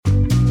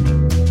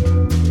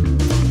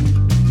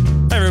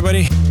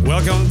everybody.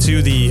 Welcome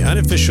to the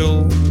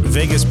Unofficial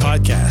Vegas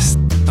podcast.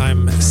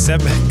 I'm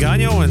Seb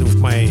and with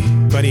my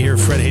buddy here,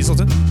 Fred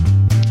Hazelton.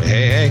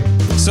 Hey.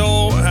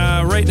 So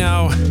right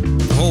now,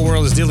 the whole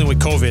world is dealing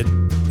with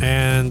COVID.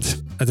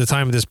 And at the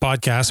time of this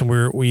podcast,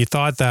 and we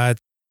thought that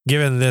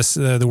given this,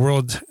 the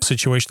world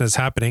situation that's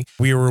happening,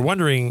 we were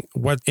wondering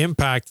what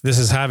impact this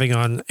is having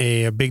on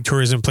a big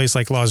tourism place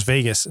like Las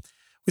Vegas.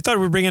 We thought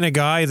we'd bring in a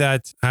guy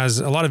that has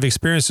a lot of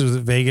experience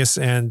with Vegas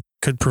and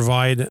could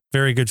provide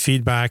very good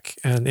feedback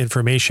and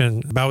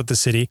information about the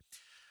city.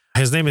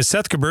 His name is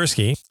Seth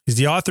Kubersky. He's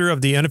the author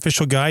of the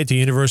Unofficial Guide to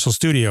Universal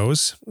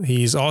Studios.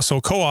 He's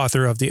also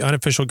co-author of the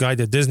Unofficial Guide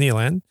to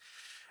Disneyland.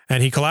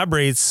 And he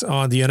collaborates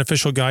on the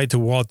Unofficial Guide to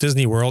Walt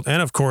Disney World.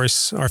 And of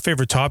course, our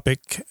favorite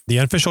topic, the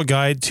Unofficial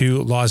Guide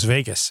to Las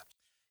Vegas.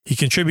 He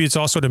contributes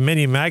also to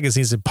many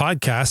magazines and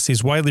podcasts.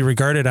 He's widely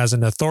regarded as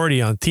an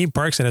authority on theme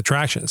parks and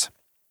attractions.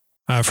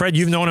 Fred,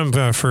 you've known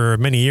him for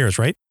many years,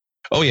 right?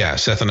 Oh, yeah.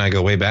 Seth and I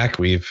go way back.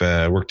 We've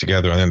worked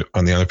together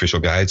on the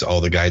Unofficial Guides,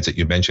 all the guides that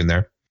you mentioned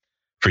there.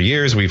 For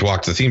years, we've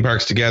walked the theme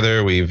parks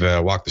together. We've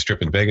walked the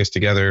Strip in Vegas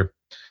together.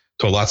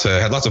 Had lots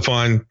of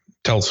fun,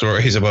 told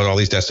stories about all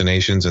these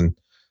destinations. And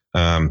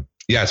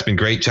it's been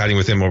great chatting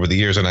with him over the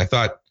years. And I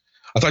thought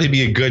he'd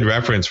be a good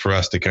reference for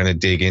us to kind of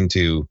dig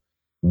into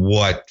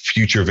what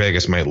future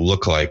Vegas might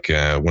look like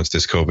once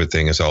this COVID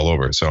thing is all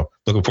over. So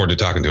looking forward to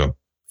talking to him.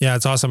 Yeah,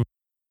 it's awesome.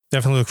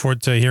 Definitely look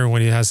forward to hearing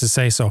what he has to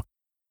say. So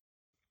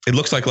it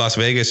looks like Las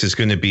Vegas is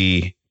going to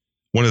be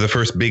one of the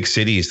first big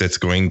cities that's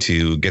going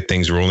to get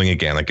things rolling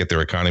again, like get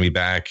their economy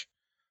back,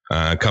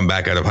 come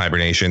back out of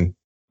hibernation.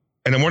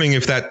 And I'm wondering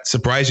if that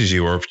surprises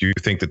you or if you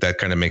think that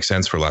kind of makes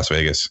sense for Las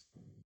Vegas.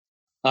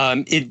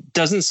 It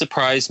doesn't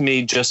surprise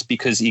me just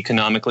because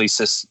economically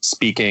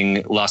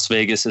speaking, Las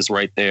Vegas is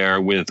right there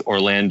with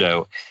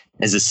Orlando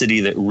as a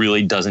city that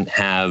really doesn't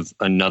have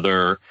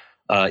another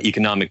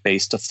economic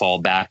base to fall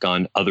back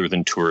on other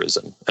than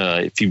tourism.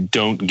 If you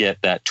don't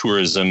get that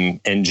tourism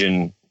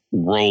engine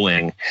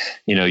rolling,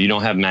 you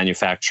don't have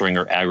manufacturing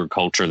or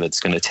agriculture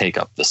that's going to take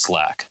up the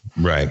slack.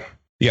 Right.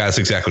 Yeah, that's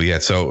exactly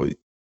it. So it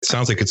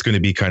sounds like it's going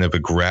to be kind of a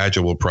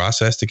gradual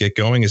process to get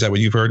going. Is that what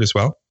you've heard as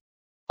well?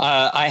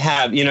 I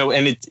have,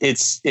 and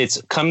it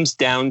comes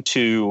down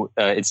to,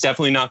 it's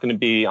definitely not going to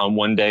be on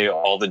one day,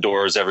 all the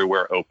doors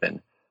everywhere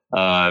open.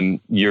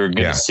 You're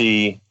going to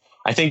see,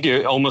 I think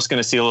you're almost going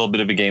to see a little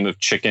bit of a game of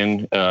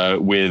chicken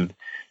with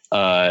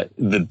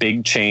the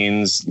big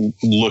chains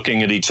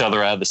looking at each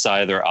other out of the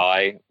side of their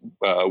eye,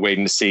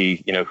 waiting to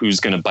see, who's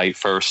going to bite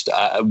first.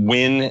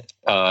 Wynn,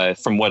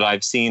 from what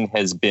I've seen,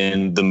 has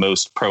been the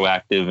most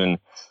proactive, and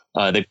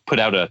they put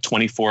out a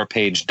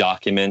 24-page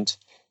document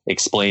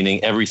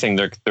explaining everything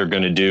they're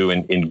going to do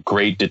in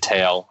great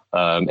detail.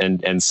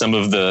 And some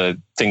of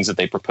the things that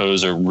they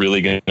propose are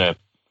really going to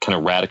kind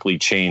of radically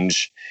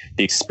change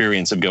the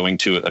experience of going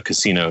to a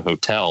casino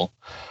hotel.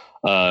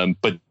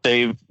 But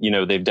they've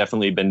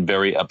definitely been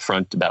very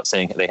upfront about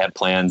saying they had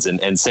plans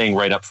and saying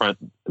right up front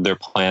their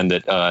plan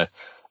that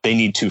they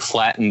need to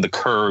flatten the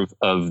curve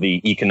of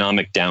the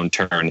economic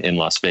downturn in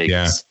Las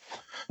Vegas.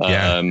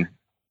 Yeah.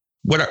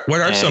 What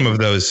are some of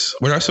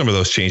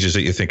those changes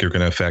that you think are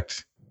going to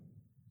affect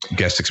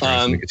guest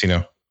experience in the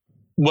casino?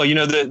 Well,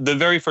 the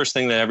very first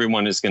thing that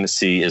everyone is going to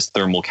see is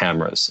thermal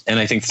cameras. And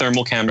I think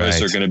thermal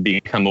cameras are going to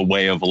become a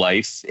way of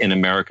life in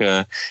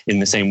America in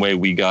the same way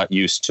we got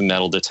used to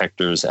metal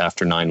detectors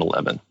after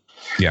 9/11.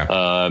 Yeah.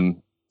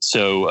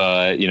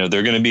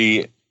 They're going to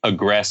be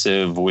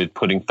aggressive with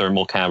putting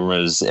thermal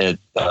cameras at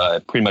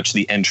pretty much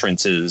the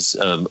entrances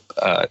of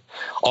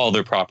all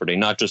their property,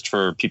 not just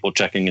for people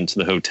checking into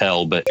the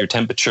hotel, but your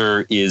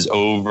temperature is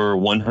over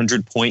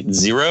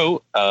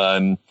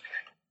 100.0.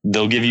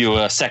 They'll give you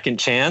a second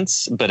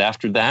chance, but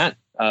after that,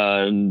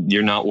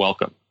 you're not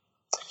welcome.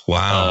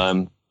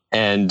 Wow.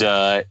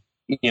 They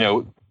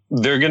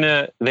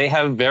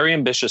have very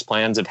ambitious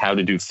plans of how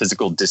to do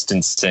physical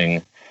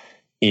distancing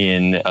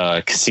in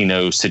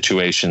casino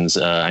situations.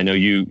 I know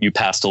you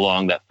passed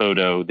along that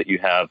photo that you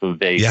have of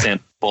a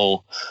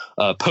sample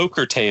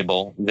poker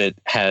table that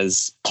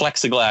has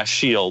plexiglass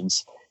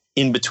shields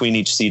in between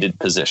each seated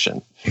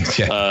position.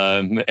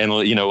 And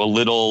a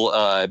little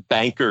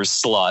banker's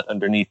slot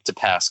underneath to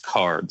pass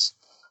cards.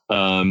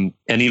 And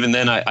even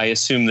then, I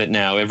assume that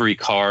now every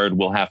card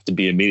will have to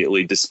be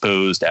immediately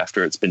disposed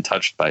after it's been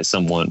touched by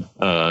someone.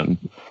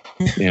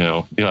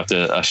 You'll have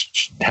to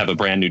have a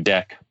brand new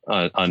deck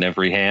on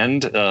every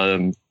hand.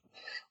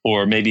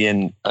 Or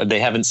maybe they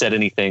haven't said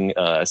anything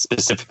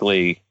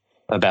specifically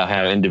about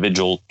how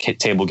individual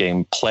table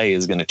game play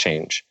is going to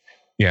change.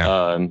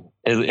 Yeah.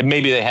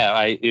 Maybe they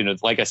have.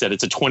 Like I said,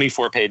 it's a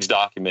 24-page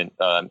document,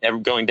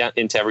 going down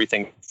into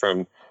everything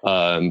from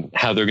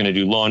how they're going to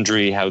do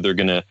laundry, how they're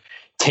going to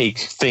take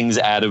things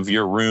out of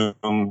your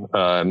room.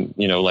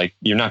 Like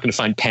you're not going to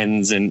find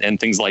pens and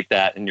things like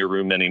that in your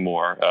room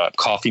anymore.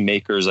 Coffee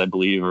makers, I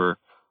believe, are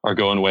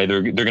going away.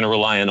 They're going to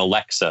rely on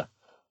Alexa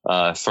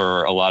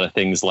for a lot of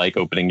things like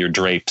opening your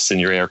drapes and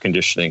your air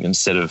conditioning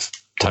instead of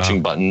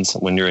touching buttons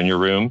when you're in your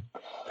room.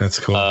 That's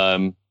cool.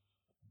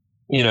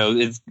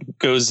 it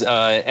goes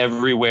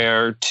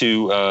everywhere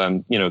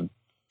to,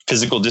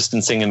 physical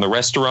distancing in the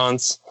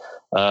restaurants.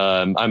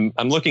 I'm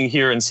looking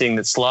here and seeing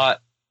that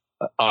slot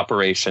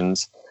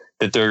operations,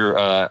 that there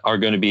are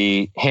going to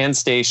be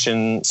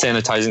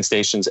sanitizing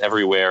stations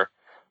everywhere.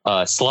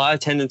 Slot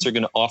attendants are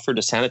going to offer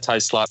to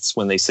sanitize slots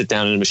when they sit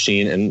down in a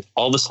machine, and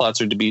all the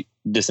slots are to be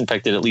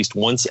disinfected at least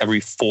once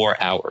every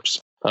 4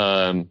 hours.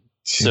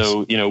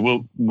 So,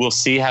 we'll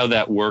see how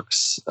that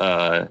works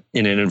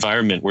in an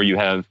environment where you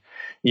have,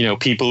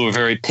 people who are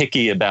very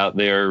picky about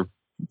their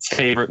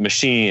favorite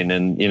machine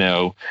and,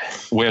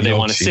 where they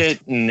want to sit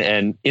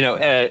and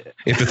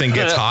if the thing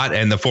gets hot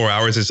and the 4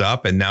 hours is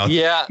up and now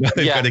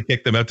they've got to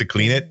kick them out to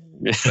clean it.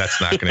 That's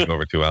not going to go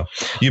over too well.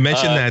 You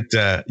mentioned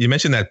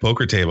that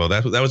poker table.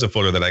 That was a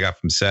photo that I got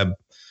from Seb.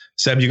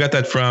 Seb, you got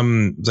that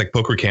from like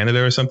Poker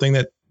Canada or something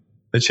that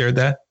shared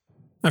that?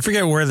 I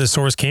forget where the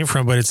source came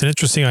from, but it's an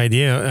interesting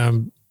idea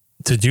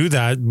to do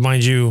that.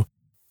 Mind you,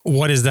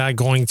 what is that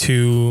going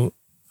to?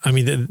 I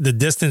mean, the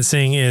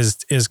distancing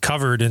is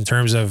covered in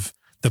terms of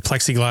the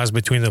plexiglass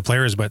between the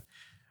players, but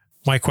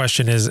my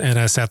question is, and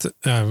as Seth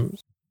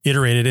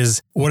iterated,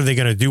 is what are they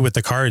going to do with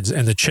the cards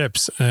and the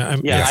chips? I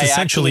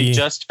actually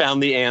just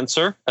found the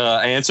answer.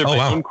 I answered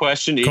my own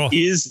question. Cool. It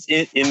is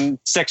in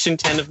section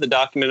 10 of the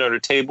document under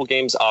table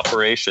games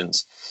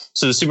operations.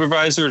 So the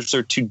supervisors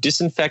are to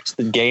disinfect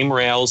the game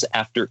rails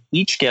after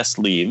each guest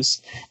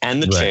leaves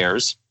and the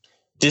chairs,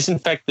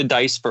 disinfect the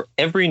dice for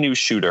every new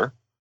shooter,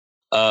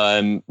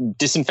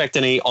 disinfect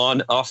any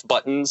on-off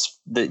buttons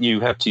that you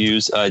have to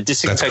use,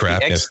 disinfect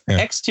the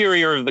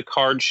exterior of the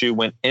card shoe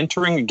when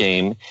entering a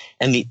game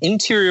and the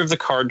interior of the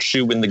card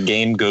shoe when the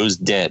game goes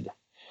dead.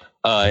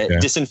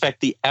 Disinfect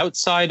the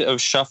outside of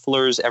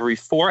shufflers every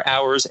 4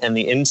 hours and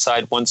the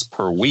inside once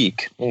per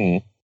week.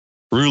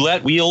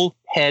 Roulette wheel,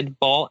 head,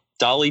 ball,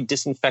 dolly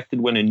disinfected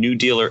when a new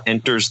dealer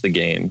enters the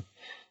game.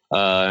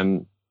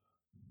 All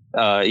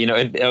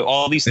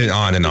these things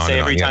on and on.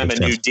 Every time a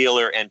new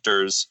dealer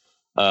enters,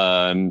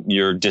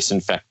 you're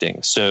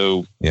disinfecting.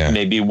 So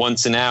maybe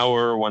once an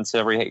hour, once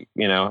every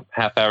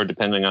half hour,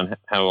 depending on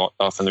how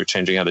often they're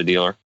changing out a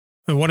dealer.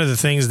 And one of the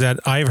things that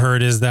I've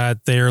heard is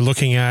that they are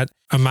looking at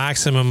a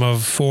maximum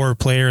of 4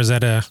 players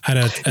at a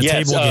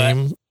table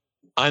game.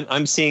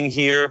 I'm seeing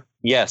here.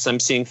 Yes, I'm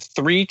seeing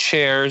 3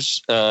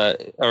 chairs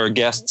or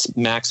guests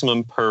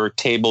maximum per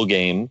table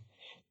game.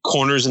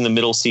 Corners in the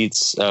middle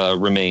seats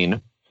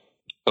remain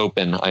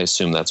open. I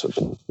assume that's what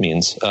it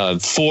means.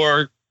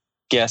 4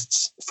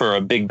 guests for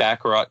a big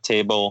baccarat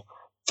table,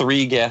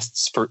 3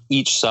 guests for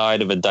each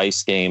side of a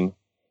dice game,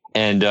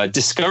 and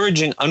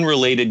discouraging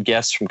unrelated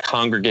guests from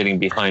congregating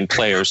behind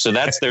players. So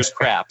there's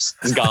craps.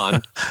 It's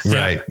gone.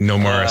 Right. No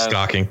more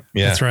stalking.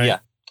 Yeah. That's right. Yeah.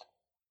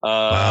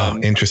 Wow,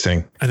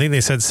 interesting. I think they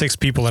said 6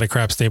 people at a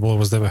craps table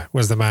was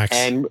the max.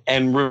 And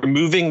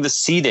removing the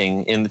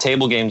seating in the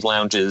table games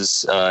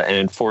lounges and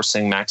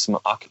enforcing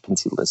maximum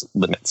occupancy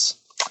limits.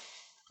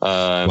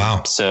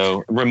 Wow.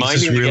 So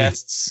reminding the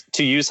guests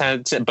to use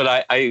hands,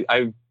 but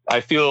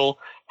I feel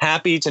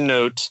happy to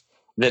note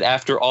that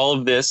after all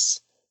of this,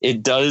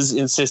 it does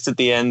insist at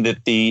the end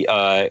that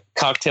the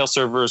cocktail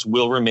servers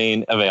will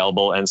remain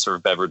available and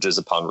serve beverages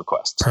upon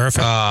request.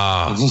 Perfect.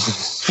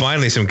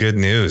 Finally, some good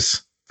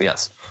news.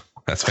 Yes.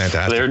 That's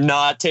fantastic. They're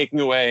not taking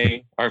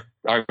away our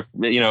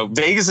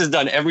Vegas has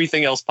done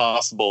everything else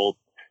possible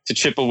to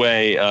chip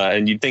away.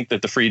 And you'd think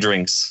that the free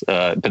drinks,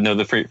 but no,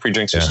 the free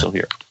drinks are still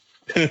here.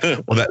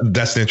 Well,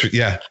 that's interesting.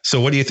 Yeah.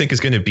 So what do you think is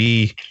going to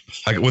be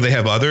like? Will they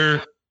have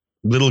other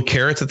little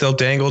carrots that they'll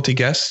dangle to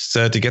guests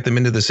to get them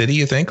into the city?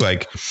 You think?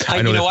 Like,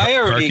 I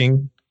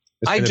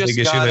just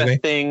got a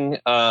thing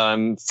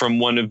from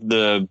one of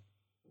the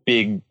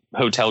big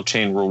hotel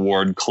chain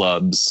reward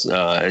clubs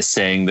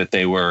saying that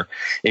they were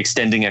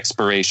extending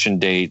expiration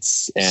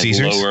dates and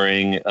Caesars?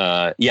 Lowering.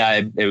 I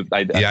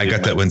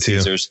got that one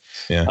too. Caesars.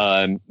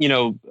 Yeah.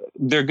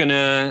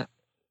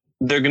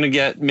 They're gonna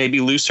get maybe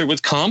looser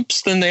with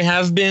comps than they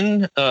have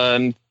been.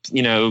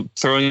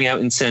 Throwing out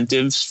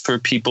incentives for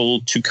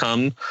people to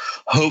come.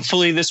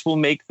 Hopefully, this will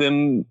make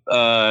them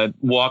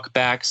walk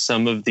back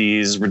some of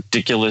these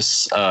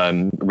ridiculous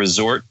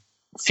resort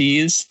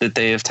fees that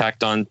they have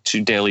tacked on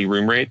to daily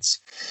room rates.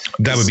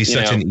 That would be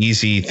such an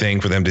easy thing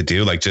for them to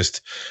do. Like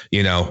just,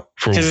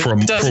 for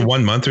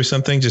 1 month or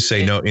something, just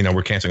say, no,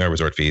 we're canceling our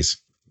resort fees.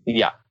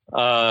 Yeah.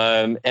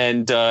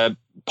 And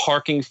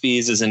parking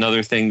fees is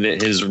another thing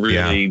that has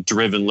really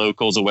driven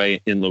locals away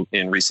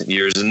in recent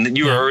years. And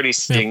you are already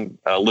seeing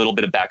a little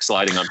bit of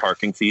backsliding on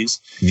parking fees.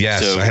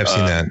 Yes, so, I have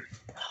seen that.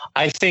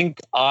 I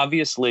think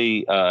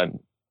obviously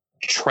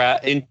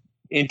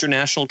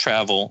international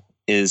travel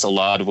is a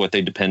lot of what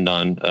they depend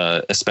on,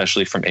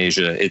 especially from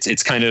Asia.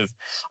 It's kind of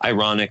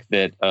ironic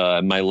that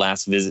my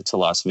last visit to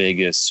Las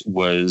Vegas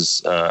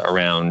was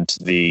around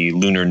the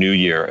Lunar New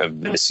Year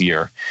of this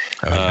year,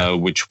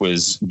 which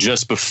was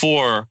just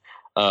before,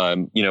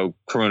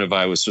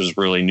 coronavirus was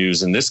really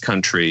news in this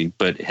country,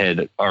 but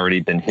had already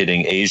been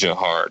hitting Asia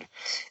hard.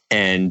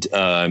 And,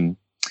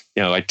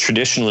 I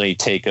traditionally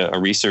take a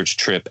research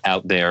trip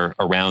out there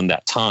around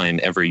that time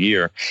every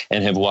year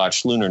and have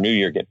watched Lunar New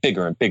Year get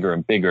bigger and bigger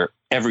and bigger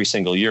every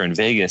single year in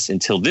Vegas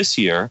until this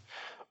year,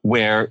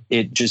 where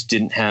it just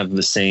didn't have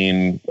the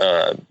same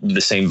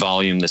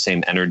volume, the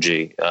same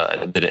energy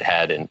that it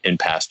had in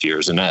past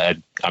years. And I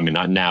mean,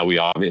 not now, we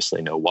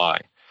obviously know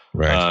why.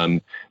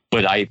 Right.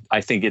 But I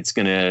think it's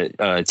going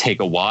to take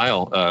a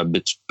while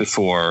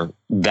before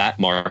that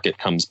market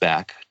comes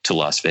back to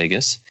Las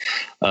Vegas.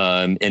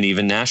 And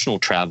even national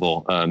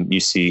travel, you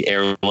see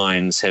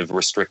airlines have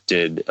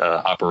restricted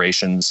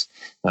operations.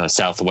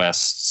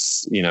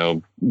 Southwest's,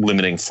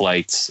 limiting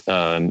flights,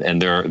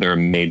 and they're a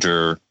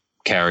major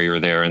carrier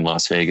there in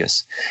Las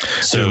Vegas.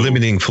 So they're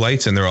limiting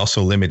flights, and they're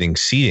also limiting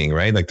seating,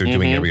 right? Like they're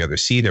doing every other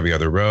seat, every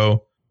other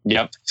row.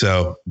 Yep.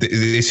 So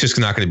it's just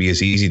not going to be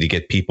as easy to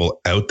get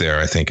people out there,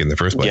 I think, in the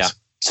first place. Yeah.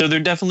 So they're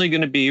definitely going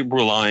to be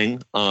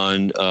relying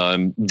on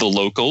the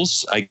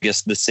locals. I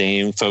guess the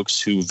same folks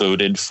who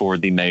voted for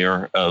the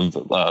mayor of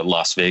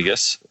Las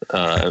Vegas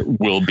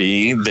will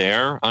be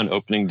there on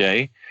opening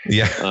day.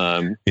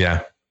 Yeah.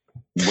 Yeah.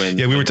 I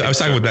was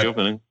talking about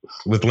that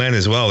with Len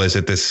as well. Is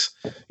that this,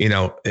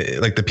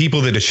 like the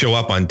people that show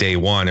up on day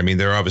one? I mean,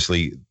 they're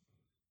obviously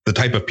the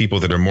type of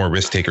people that are more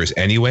risk takers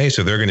anyway,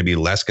 so they're going to be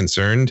less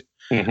concerned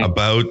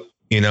about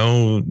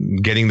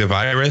getting the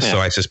virus. Yeah. So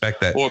I suspect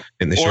that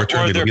in the short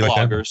term, it'll be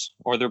like that.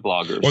 Or they're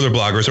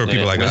bloggers, or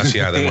people like us.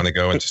 Yeah, they want to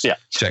go and just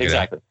check it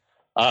out.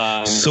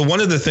 So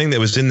one of the things that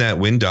was in that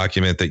WIN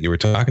document that you were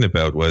talking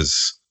about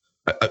was,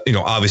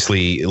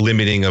 obviously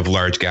limiting of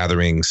large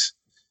gatherings.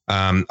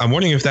 I'm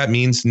wondering if that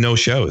means no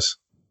shows.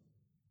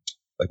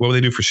 Like, what will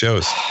they do for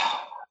shows?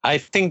 I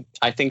think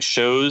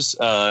shows.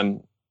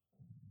 I'm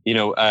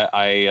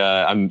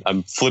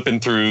flipping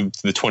through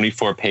the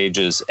 24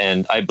 pages,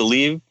 and I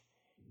believe,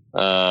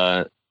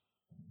 I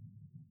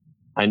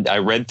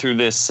read through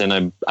this,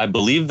 and I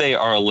believe they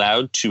are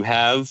allowed to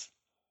have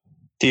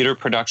theater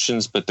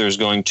productions, but there's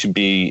going to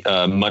be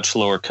much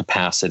lower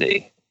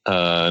capacity.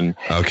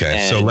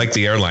 Okay, so like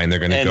the airline, they're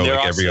going to go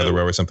like every other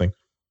row or something.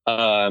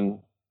 I'm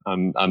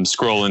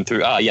scrolling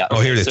through. Yeah.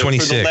 Oh, here it is.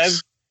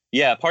 26.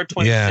 Part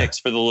 26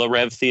 for the Le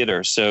Rev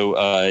Theater.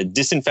 So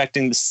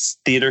disinfecting the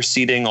theater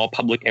seating, all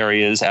public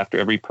areas after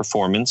every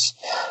performance,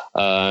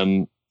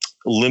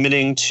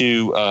 limiting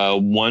to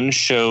one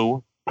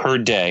show per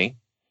day,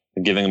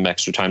 giving them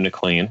extra time to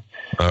clean.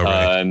 All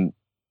right.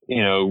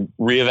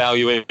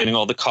 Reevaluating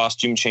all the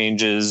costume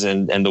changes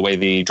and the way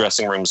the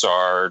dressing rooms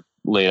are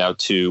laid out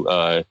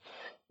to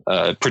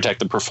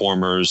protect the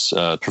performers.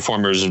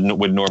 Performers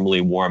would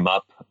normally warm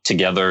up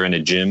together in a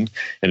gym,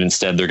 and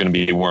instead they're going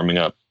to be warming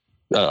up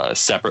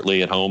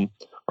separately at home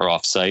or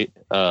off-site.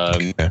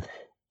 And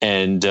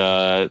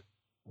they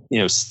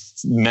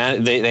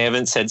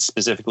haven't said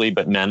specifically,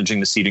 but managing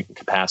the seating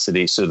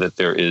capacity so that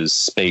there is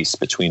space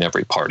between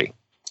every party.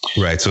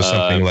 Right. So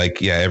something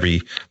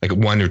every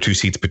one or two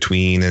seats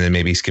between, and then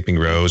maybe skipping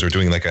rows or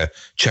doing like a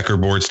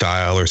checkerboard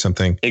style or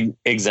something.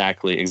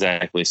 Exactly.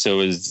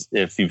 So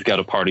if you've got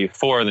a party of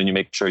 4, then you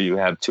make sure you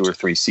have 2 or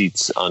 3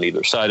 seats on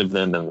either side of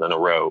them, and then a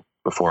row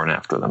before and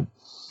after them.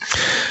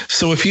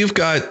 So if you've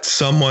got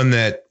someone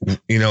that,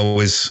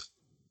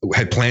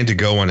 had planned to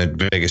go on a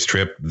Vegas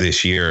trip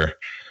this year,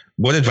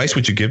 what advice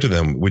would you give to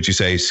them? Would you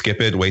say,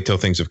 skip it, wait till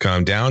things have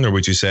calmed down? Or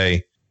would you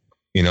say,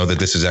 that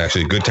this is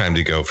actually a good time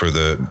to go for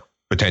the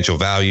potential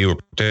value or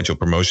potential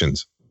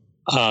promotions?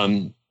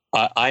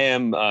 I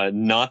am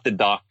not the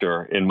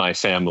doctor in my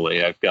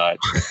family. I've got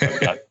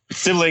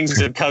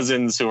siblings and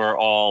cousins who are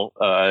all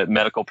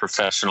medical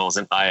professionals,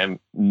 and I am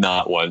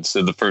not one.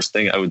 So the first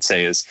thing I would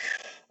say is,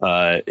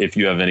 if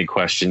you have any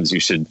questions, you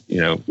should,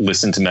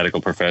 listen to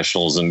medical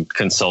professionals and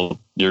consult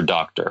your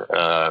doctor.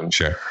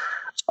 Sure.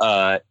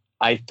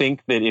 I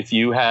think that if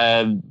you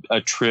had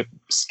a trip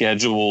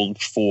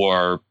scheduled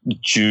for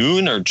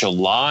June or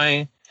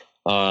July,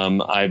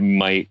 I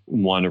might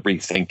want to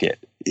rethink it.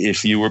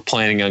 If you were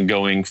planning on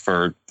going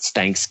for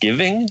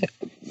Thanksgiving,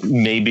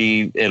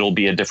 maybe it'll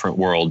be a different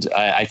world.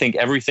 I think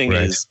everything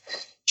is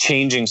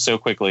changing so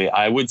quickly.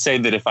 I would say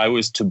that if I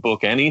was to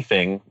book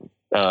anything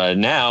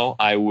now,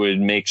 I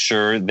would make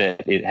sure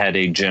that it had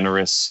a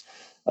generous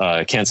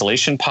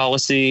cancellation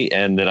policy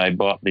and that I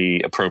bought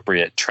the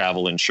appropriate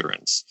travel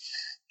insurance.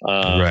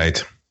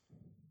 Right.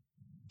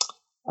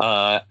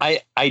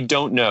 I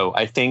don't know.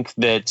 I think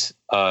that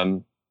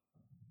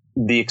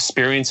the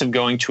experience of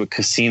going to a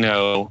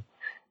casino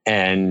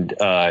and,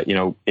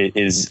 it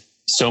is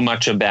so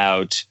much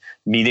about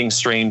meeting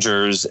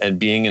strangers and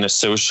being in a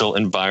social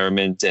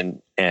environment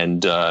and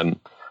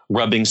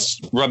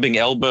rubbing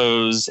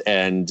elbows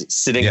and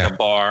sitting at a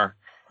bar.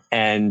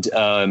 And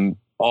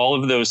all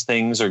of those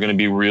things are going to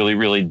be really,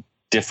 really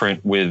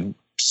different with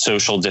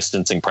social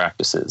distancing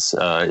practices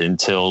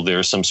until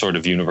there's some sort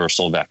of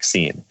universal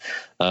vaccine.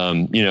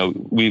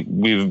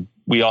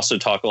 We also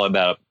talk a lot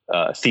about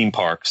theme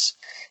parks,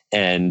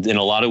 and in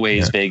a lot of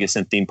ways, Vegas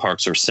and theme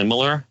parks are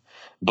similar,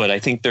 But I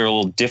think they're a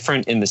little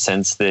different in the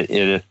sense that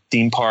at a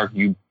theme park,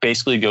 you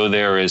basically go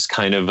there as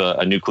kind of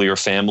a nuclear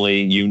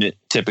family unit.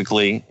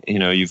 Typically,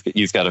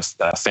 you've got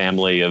a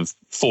family of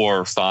 4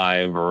 or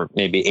 5 or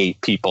maybe 8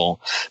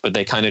 people, but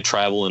they kind of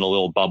travel in a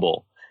little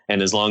bubble.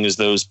 And as long as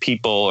those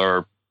people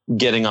are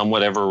getting on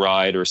whatever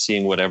ride or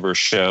seeing whatever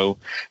show,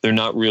 they're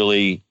not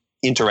really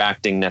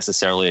interacting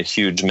necessarily a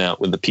huge amount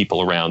with the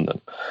people around them.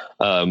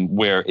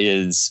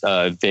 Whereas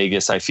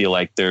Vegas, I feel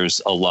like there's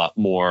a lot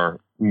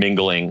more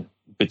mingling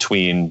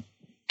between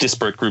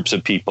disparate groups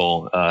of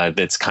people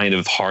that's kind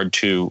of hard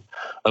to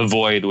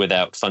avoid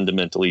without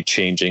fundamentally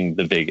changing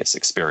the Vegas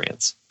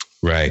experience.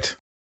 Right.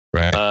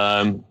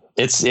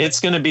 It's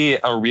going to be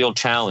a real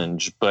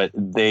challenge, but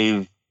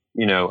they've,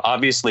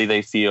 obviously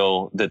they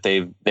feel that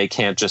they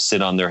can't just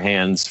sit on their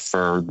hands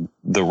for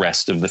the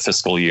rest of the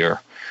fiscal year,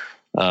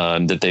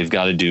 that they've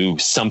got to do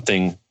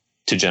something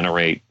to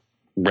generate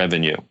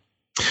revenue.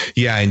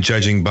 Yeah, and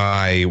judging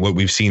by what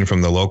we've seen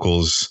from the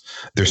locals,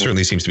 there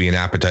certainly seems to be an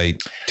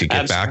appetite to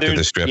get back to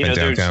the Strip and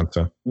downtown.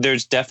 So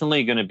there's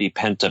definitely going to be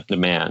pent up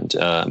demand.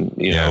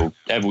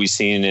 Have we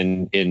seen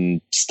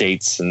in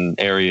states and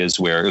areas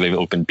where they've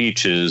opened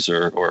beaches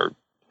or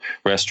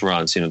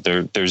restaurants?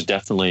 There's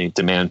definitely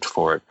demand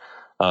for it.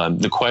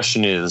 The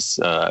question is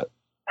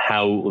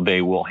how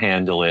they will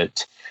handle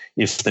it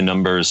if the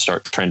numbers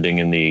start trending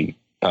in the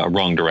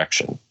wrong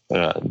direction,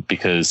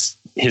 because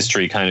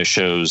history kind of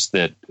shows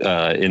that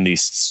in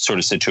these sort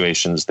of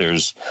situations,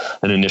 there's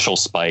an initial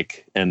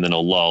spike and then a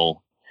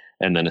lull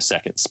and then a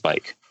second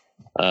spike.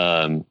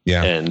 And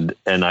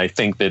I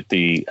think that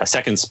a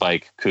second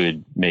spike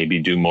could maybe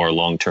do more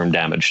long-term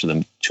damage to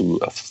them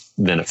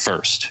than at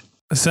first.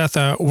 Seth,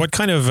 what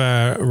kind of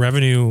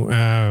revenue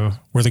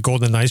were the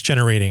Golden Knights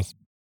generating?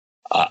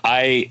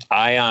 I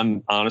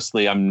am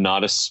honestly, I'm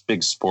not a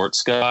big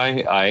sports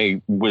guy.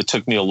 It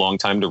took me a long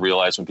time to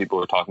realize when people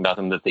were talking about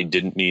them that they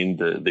didn't mean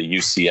the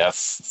UCF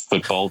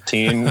football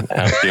team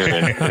out here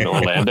in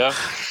Orlando.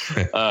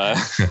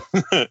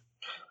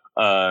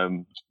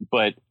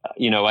 But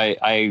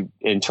I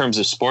in terms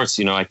of sports,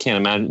 I can't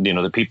imagine,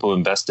 the people who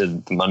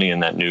invested the money in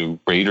that new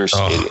Raiders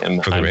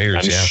stadium. For the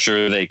Raiders, I'm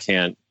sure they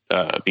can't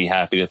be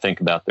happy to think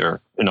about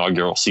their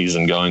inaugural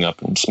season going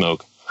up in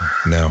smoke.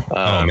 No.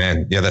 Oh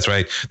man. Yeah, that's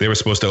right. They were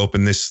supposed to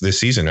open this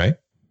season, right?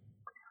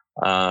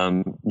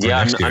 I'm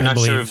not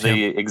sure of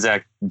the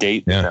exact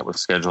date that was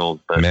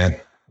scheduled, but man.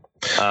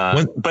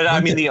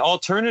 The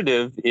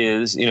alternative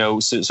is,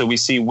 so we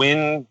see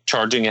Wynn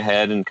charging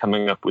ahead and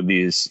coming up with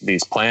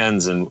these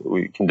plans, and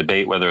we can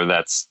debate whether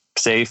that's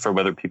safe or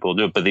whether people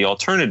do it. But the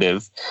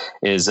alternative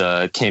is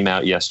came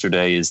out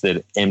yesterday is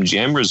that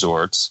MGM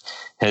Resorts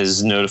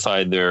has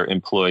notified their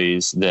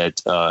employees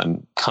that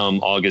come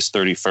August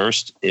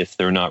 31st, if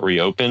they're not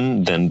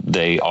reopened, then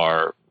they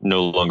are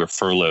no longer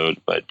furloughed,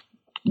 but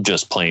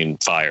just plain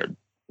fired.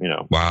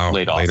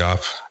 Laid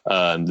off.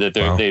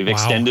 That they've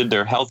extended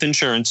their health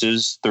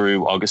insurances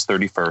through August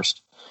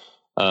 31st.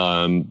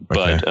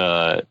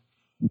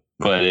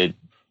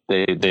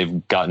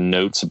 They've gotten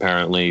notes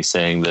apparently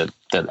saying that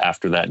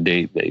after that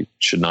date they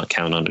should not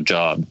count on a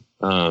job.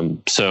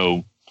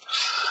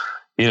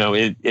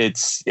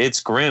 It's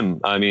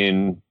grim. I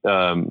mean,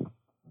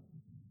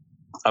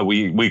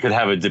 we could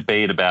have a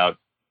debate about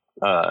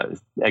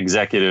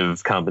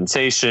executive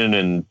compensation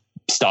and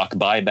stock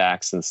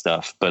buybacks and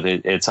stuff, but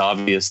it's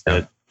obvious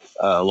that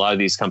a lot of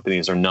these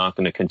companies are not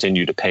going to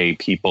continue to pay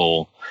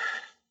people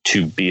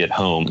to be at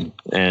home.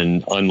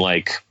 And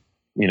unlike,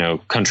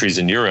 countries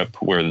in Europe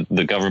where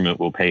the government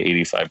will pay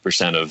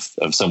 85%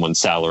 of someone's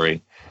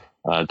salary,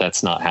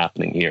 that's not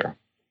happening here.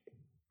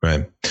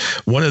 Right.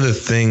 One of the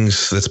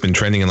things that's been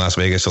trending in Las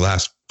Vegas the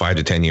last 5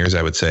 to 10 years,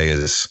 I would say,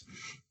 is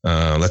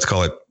let's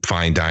call it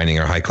fine dining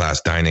or high class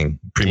dining,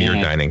 premier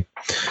dining.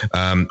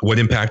 What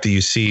impact do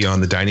you see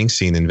on the dining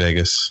scene in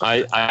Vegas?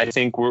 I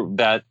think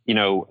that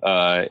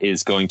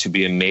is going to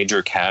be a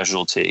major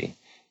casualty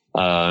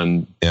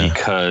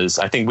because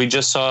I think we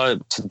just saw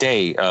it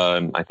today.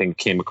 I think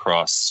came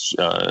across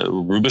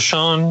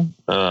Robuchon,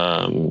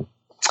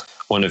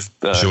 one of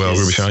Joel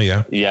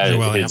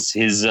Robuchon,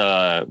 his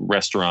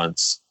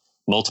restaurants.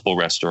 Multiple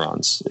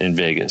restaurants in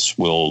Vegas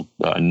will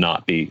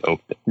not be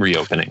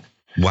reopening.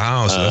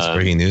 Wow. So that's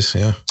breaking news.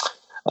 Yeah.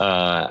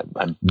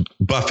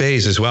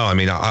 Buffets as well. I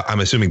mean,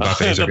 I'm assuming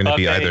buffets are going to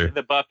be either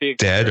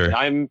dead or.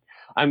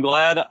 I'm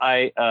glad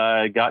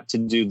I got to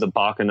do the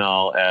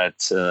Bacchanal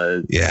at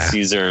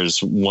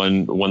Caesars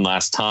one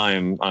last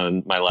time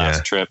on my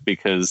last trip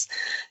because,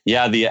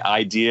 the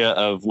idea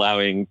of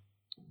allowing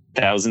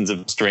thousands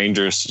of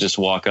strangers to just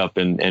walk up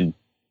and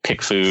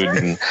pick food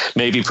and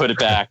maybe put it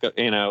back,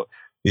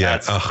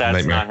 that's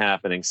not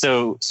happening.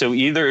 So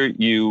either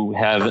you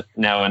have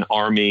now an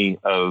army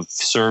of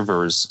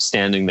servers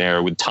standing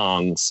there with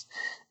tongs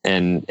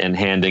and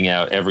handing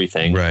out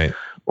everything, right?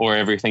 Or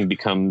everything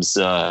becomes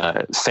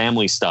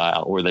family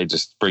style, where they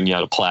just bring you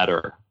out a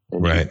platter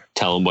and you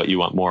tell them what you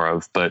want more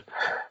of. But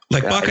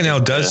like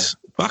Bacchanal does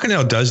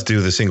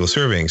do the single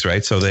servings,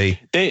 right? So they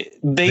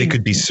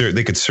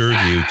could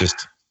serve you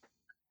just.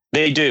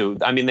 They do.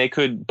 I mean, they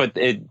could, but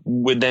it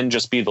would then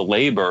just be the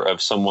labor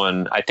of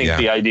someone. I think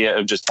the idea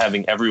of just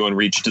having everyone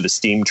reach to the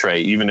steam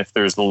tray, even if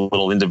there's the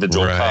little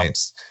individual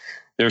cups,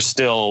 there's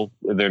still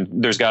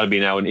there's got to be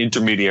now an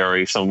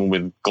intermediary, someone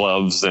with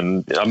gloves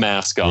and a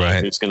mask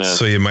on who's going to.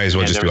 So you might as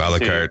well just do a la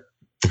carte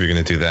if you're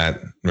going to do that,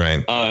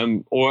 right?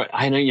 Or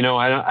I know,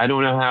 I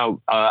don't know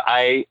how.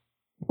 I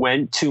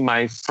went to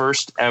my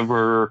first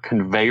ever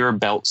conveyor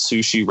belt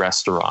sushi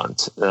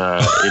restaurant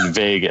in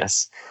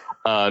Vegas.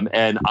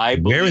 And I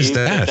believe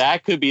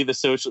that could be the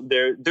social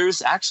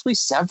there's actually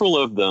several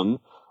of them.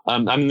 I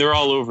mean, they're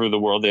all over the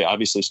world. They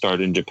obviously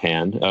started in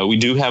Japan. We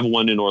do have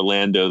one in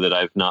Orlando that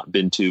I've not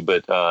been to,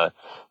 but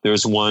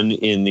there's one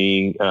in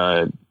the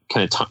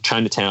kind of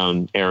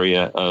Chinatown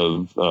area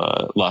of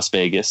Las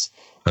Vegas.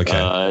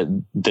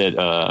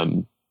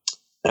 That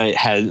it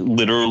had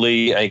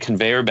literally a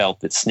conveyor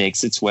belt that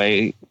snakes its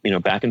way,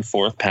 back and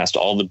forth past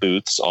all the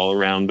booths all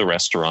around the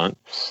restaurant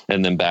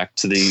and then back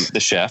to the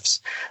chefs.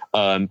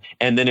 And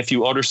then if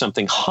you order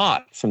something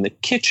hot from the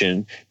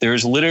kitchen,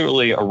 there's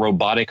literally a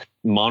robotic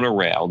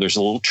monorail. There's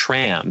a little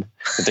tram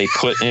that they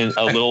put in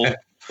a little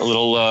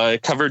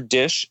covered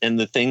dish, and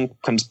the thing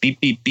comes beep,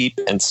 beep, beep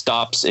and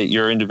stops at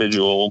your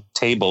individual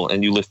table,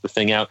 and you lift the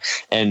thing out.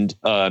 And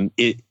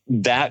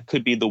that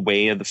could be the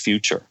way of the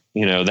future.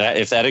 That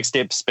if that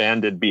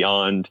expanded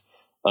beyond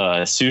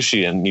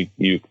sushi and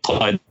you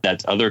applied that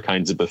to other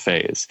kinds of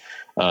buffets,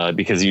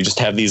 because you just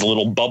have these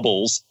little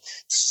bubbles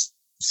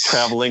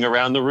traveling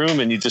around the room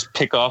and you just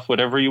pick off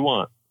whatever you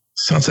want.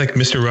 Sounds like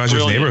Mr.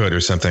 Rogers' Neighborhood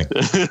or something.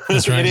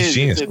 That's right. It is.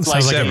 Genius. It's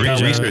sounds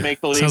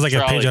like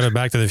a page out of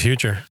Back to the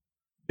Future.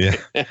 Yeah.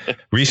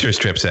 Research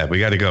trip, Seb. We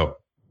got to go.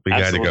 We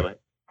got to go.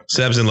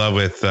 Seb's in love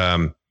with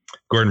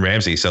Gordon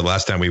Ramsay. So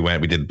last time we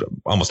went, we did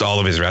almost all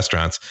of his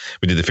restaurants.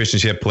 We did the fish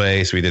and chip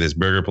place. We did his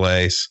burger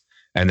place.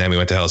 And then we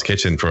went to Hell's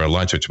Kitchen for a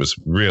lunch, which was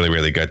really,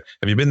 really good.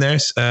 Have you been there,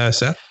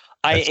 Seth?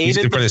 I ate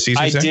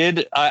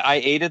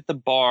at the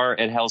bar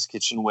at Hell's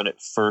Kitchen when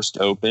it first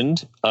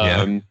opened.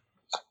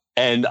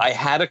 And I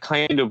had a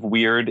kind of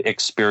weird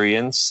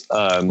experience.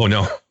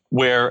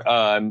 Where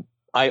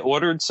I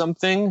ordered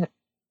something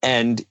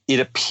and it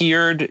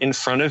appeared in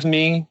front of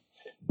me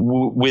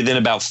within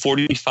about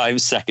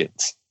 45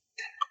 seconds.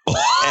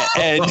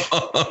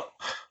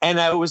 And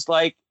I was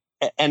like,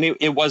 and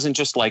it wasn't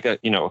just like a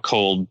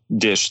cold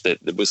dish that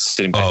was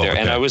sitting back there.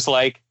 Okay. And I was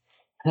like,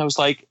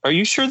 are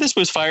you sure this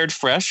was fired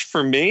fresh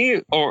for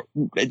me? Or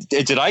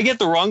did I get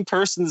the wrong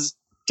person's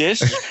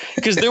dish?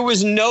 Because there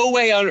was no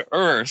way on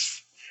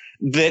earth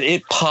that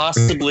it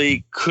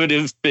possibly could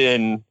have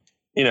been,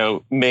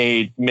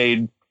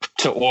 made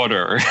to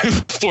order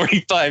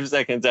 45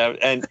 seconds out.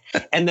 And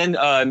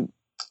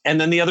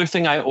then the other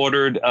thing I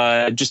ordered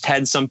just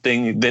had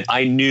something that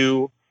I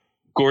knew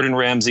Gordon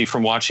Ramsay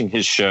from watching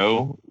his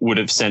show would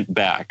have sent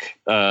back.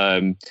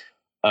 It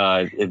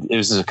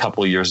was a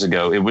couple of years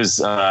ago. It was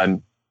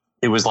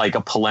like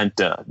a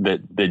polenta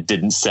that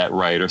didn't set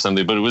right or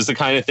something, but it was the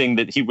kind of thing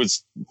that he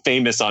was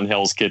famous on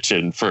Hell's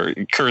Kitchen for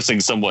cursing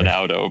someone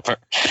out over.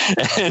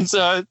 And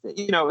so,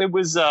 it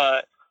was,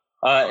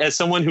 as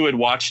someone who had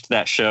watched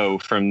that show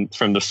from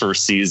the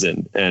first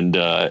season and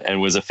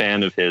was a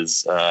fan of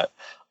his,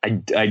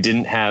 I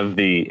didn't have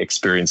the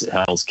experience at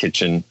Hell's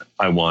Kitchen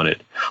I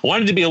wanted. I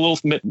wanted to be a little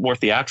bit more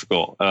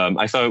theatrical.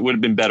 I thought it would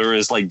have been better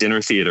as like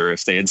dinner theater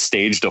if they had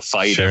staged a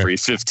fight every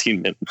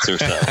 15 minutes or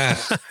so.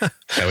 That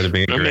would have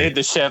been great. Made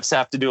the chefs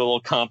have to do a little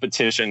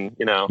competition,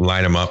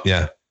 Line them up,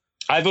 yeah.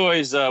 I've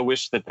always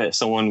wished that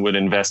someone would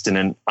invest in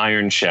an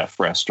Iron Chef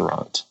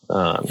restaurant.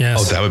 Yes.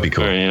 Oh, that would be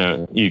cool.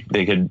 Where,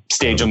 they could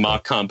stage a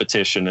mock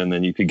competition and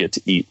then you could get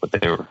to eat what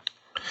they were.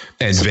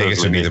 And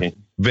Vegas would be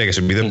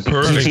the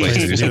perfect place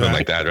to do something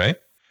like that, right?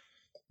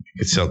 You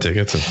could sell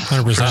tickets.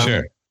 100%.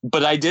 Sure.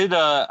 But I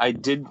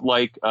did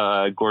like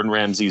Gordon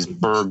Ramsay's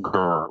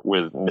burger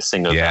with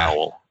missing a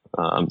vowel.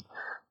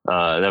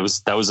 That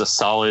was a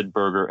solid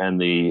burger, and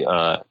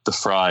the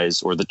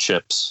fries or the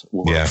chips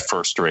were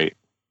first rate.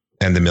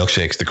 And the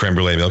milkshakes, the creme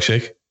brulee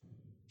milkshake.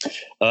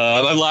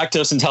 I'm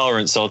lactose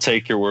intolerant, so I'll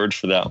take your word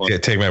for that one. Yeah,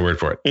 take my word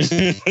for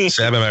it.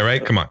 Seb, am I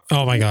right? Come on.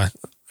 Oh my God.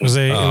 It was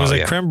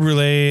a creme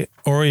brulee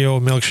Oreo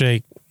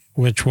milkshake,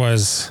 which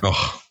was,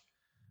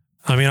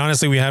 I mean,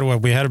 honestly, we had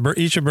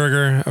each a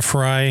burger, a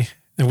fry,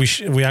 and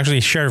we actually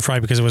shared a fry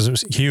because it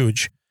was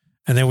huge.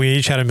 And then we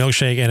each had a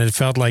milkshake, and it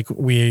felt like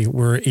we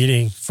were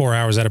eating 4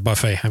 hours at a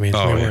buffet. I mean,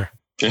 we were.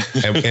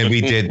 and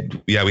we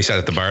did. Yeah. We sat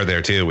at the bar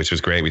there too, which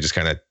was great. We just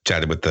kind of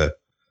chatted with the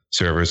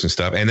servers and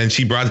stuff. And then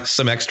she brought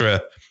some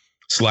extra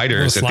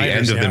sliders at the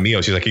end of the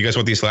meal. She's like, you guys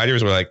want these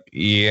sliders? We're like,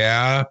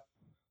 yeah.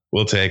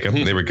 We'll take them.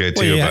 They were good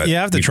too. Well, you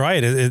have to try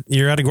it.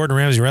 You're at a Gordon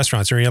Ramsay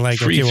restaurant, so you're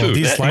like, okay, well,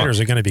 these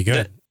sliders are going to be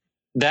good.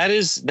 That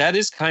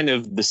is kind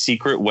of the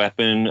secret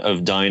weapon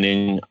of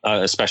dining,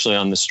 especially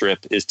on the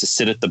Strip, is to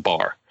sit at the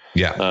bar.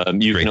 Yeah,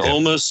 you can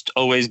almost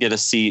always get a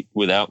seat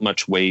without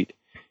much wait.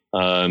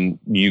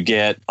 You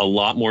get a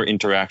lot more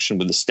interaction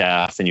with the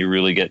staff, and you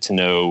really get to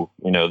know,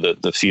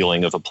 the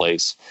feeling of a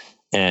place,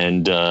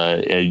 and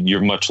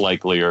you're much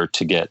likelier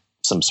to get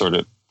some sort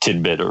of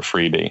tidbit or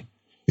freebie.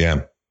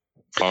 Yeah.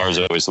 bar is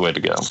always the way to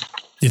go.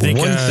 You think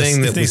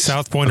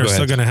South Point are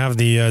still going to have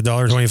the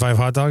 $1.25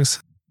 hot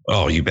dogs?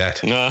 Oh, you bet.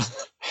 They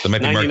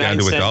might be marked down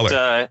to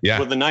 $1.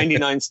 Will the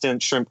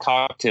 99-cent shrimp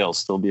cocktail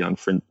still be on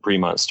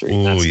Fremont Street?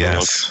 Oh,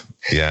 yes.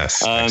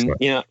 Yes.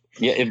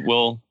 It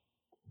will.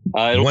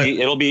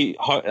 It'll be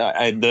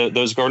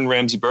those Gordon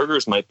Ramsay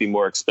burgers might be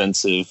more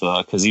expensive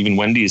because even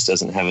Wendy's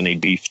doesn't have any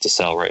beef to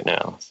sell right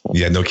now. So.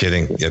 Yeah, no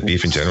kidding. Yeah,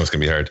 beef in general is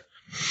going to be hard.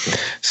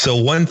 So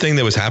one thing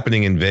that was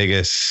happening in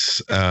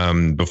Vegas,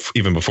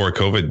 even before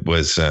COVID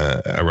was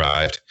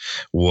arrived,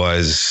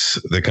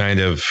 was the kind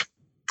of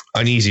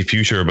uneasy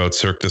future about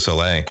Cirque du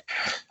Soleil,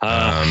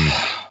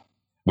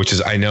 which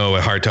is, I know,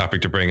 a hard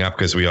topic to bring up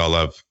because we all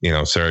love,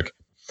 Cirque.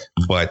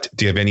 But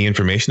do you have any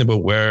information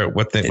about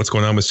what's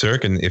going on with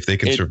Cirque and if they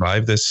can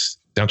survive this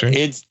downturn?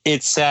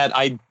 It's sad.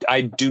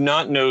 I do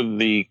not know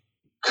the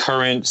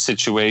current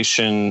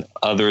situation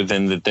other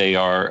than that they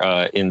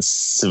are in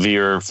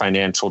severe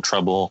financial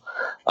trouble.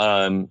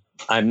 I'm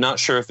not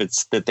sure if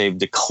it's that they've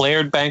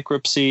declared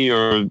bankruptcy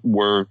or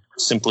were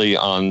simply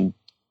on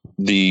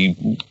the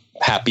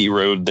happy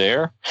road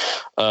there.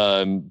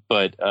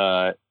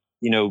 But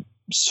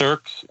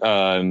Cirque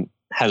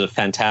has a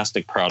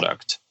fantastic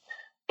product.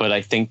 But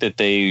I think that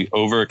they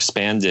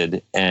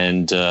overexpanded,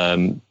 and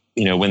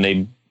when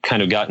they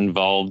kind of got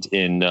involved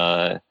in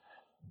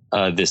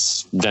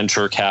this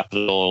venture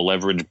capital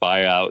leverage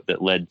buyout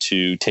that led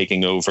to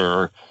taking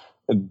over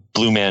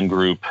Blue Man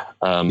Group,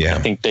 I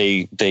think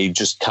they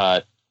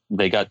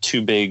got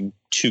too big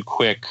too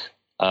quick,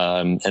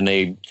 and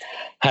they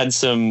had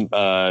some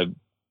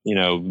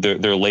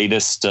their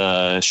latest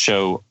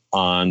show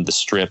on the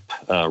Strip,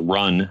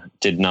 Run,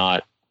 did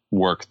not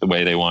work the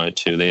way they wanted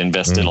to. They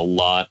invested a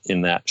lot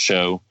in that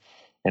show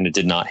and it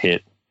did not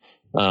hit.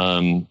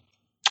 And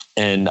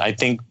I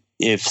think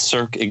if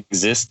Cirque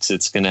exists,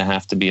 it's going to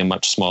have to be a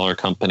much smaller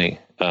company.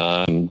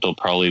 They'll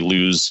probably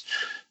lose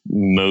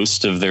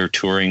most of their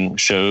touring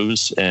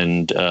shows,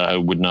 and I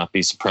would not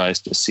be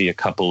surprised to see a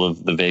couple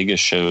of the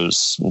Vegas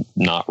shows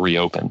not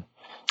reopen.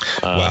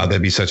 Wow,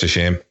 that'd be such a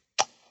shame.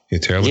 You're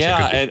terrible.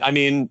 Yeah, I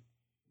mean,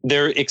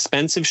 they're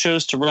expensive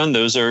shows to run.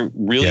 Those are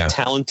really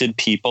talented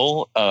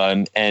people,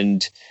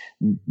 and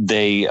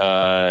they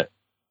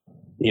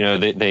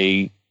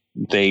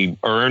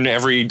earn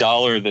every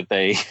dollar that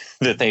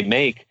they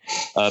make.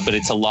 But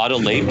it's a lot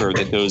of labor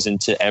that goes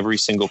into every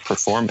single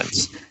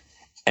performance,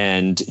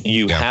 and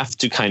you have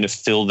to kind of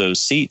fill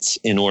those seats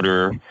in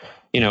order,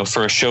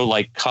 for a show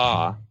like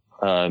Ka.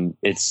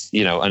 It's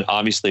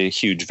obviously a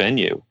huge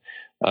venue.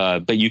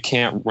 But you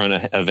can't run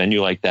a venue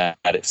like that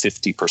at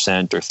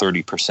 50% or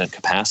 30%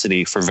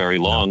 capacity for very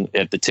long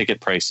at the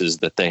ticket prices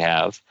that they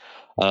have,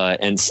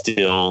 and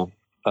still,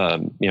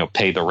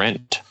 pay the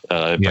rent,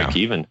 break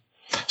even.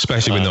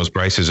 Especially when those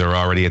prices are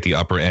already at the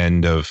upper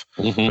end of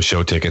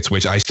show tickets,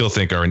 which I still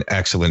think are an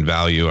excellent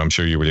value. I'm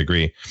sure you would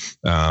agree.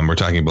 We're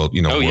talking about,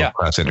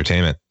 world-class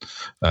entertainment.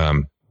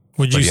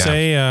 Would you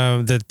say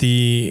that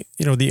the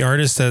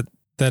artists that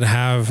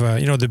have,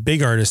 the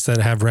big artists that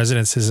have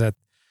residencies at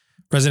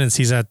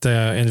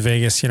in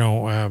Vegas,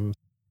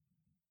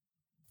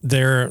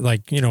 they're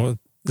like, the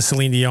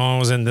Celine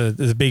Dion's and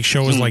the big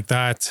shows like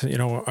that,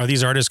 are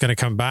these artists going to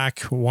come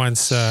back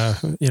once,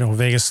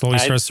 Vegas slowly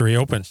starts to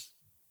reopen?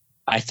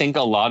 I think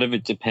a lot of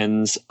it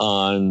depends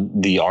on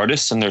the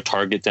artists and their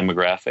target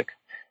demographic.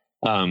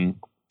 I'm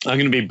going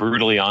to be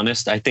brutally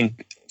honest. I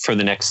think for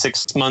the next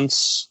 6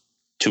 months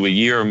to a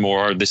year or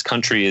more, this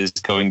country is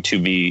going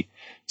to be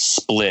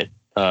split.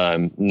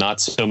 Not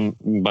so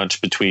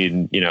much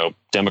between,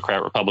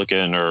 Democrat,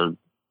 Republican, or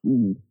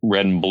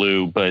red and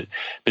blue, but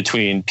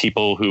between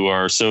people who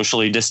are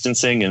socially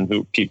distancing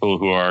and people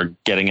who are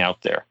getting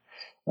out there.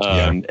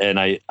 And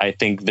I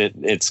think that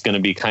it's going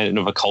to be kind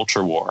of a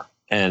culture war,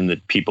 and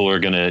that people are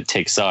going to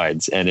take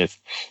sides. And if,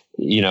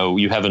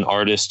 you have an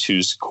artist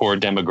whose core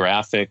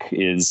demographic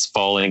is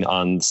falling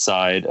on the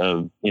side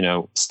of,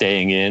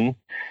 staying in,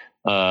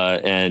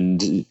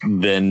 and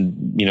then,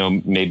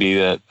 maybe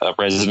a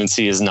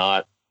residency is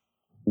not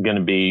going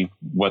to be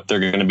what they're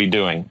going to be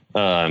doing.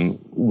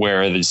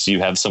 Whereas you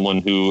have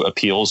someone who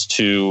appeals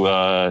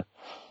to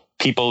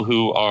people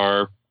who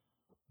are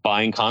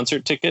buying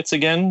concert tickets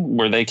again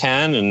where they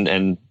can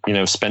and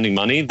spending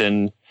money,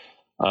 then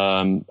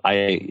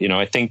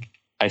I think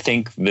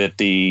that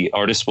the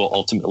artists will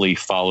ultimately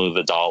follow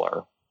the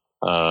dollar.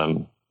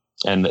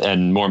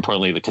 And more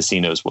importantly, the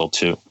casinos will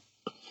too.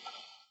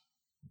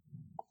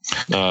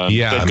 But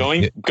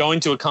going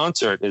to a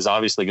concert is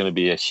obviously going to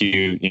be a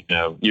huge,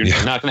 you're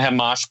not going to have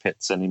mosh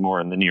pits anymore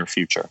in the near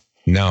future.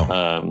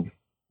 No.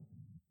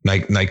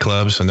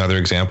 Nightclubs, another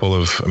example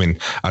of, I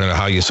don't know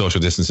how you social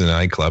distance in a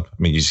nightclub.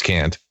 you just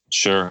can't.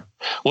 Sure.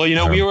 Well,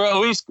 we were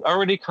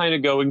already kind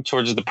of going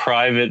towards the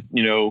private,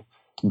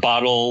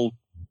 bottle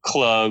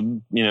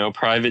club,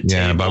 private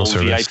table, bottle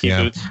service, VIP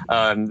booth.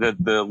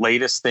 The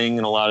latest thing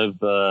in a lot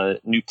of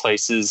new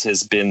places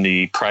has been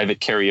the private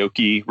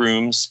karaoke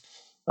rooms.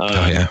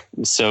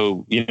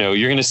 So, you're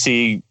going to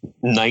see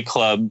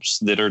nightclubs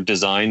that are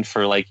designed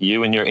for like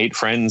you and your 8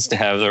 friends to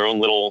have their own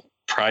little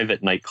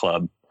private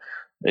nightclub.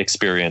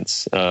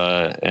 experience,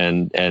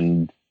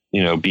 and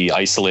be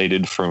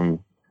isolated from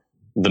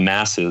the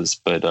masses.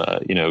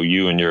 But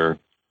you and your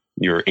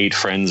 8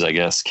 friends, I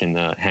guess, can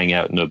hang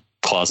out in a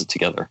closet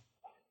together.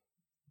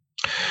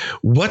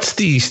 What's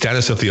the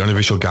status of the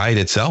unofficial guide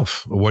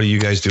itself? What are you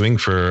guys doing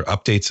for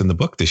updates in the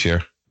book this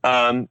year?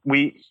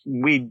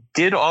 We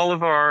did all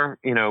of our,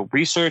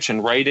 research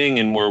and writing,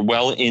 and we're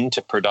well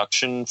into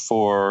production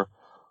for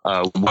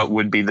what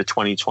would be the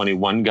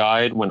 2021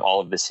 guide when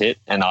all of this hit.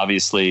 And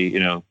obviously,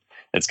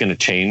 it's going to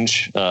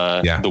change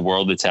the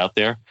world that's out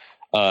there.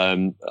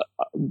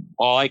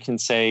 All I can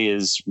say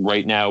is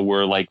right now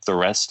we're like the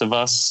rest of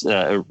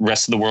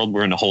the world.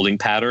 We're in a holding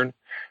pattern.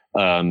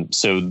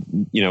 So,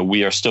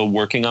 we are still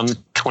working on the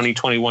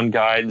 2021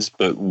 guides,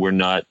 but we're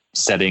not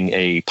setting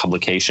a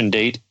publication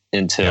date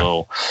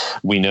until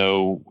we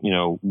know,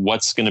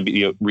 what's going to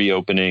be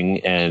reopening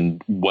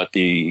and what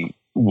the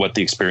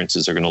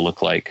experiences are going to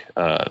look like.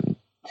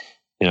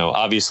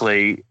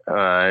 Obviously,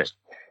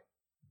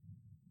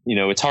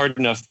 it's hard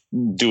enough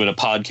doing a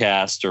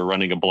podcast or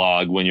running a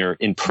blog when you're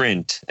in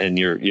print and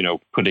you're,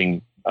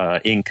 putting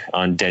ink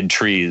on dead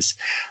trees.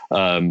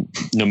 No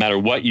matter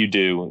what you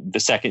do,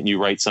 the second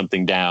you write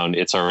something down,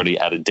 it's already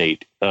out of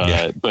date.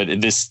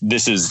 But this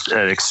is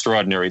an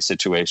extraordinary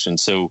situation.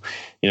 So,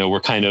 we're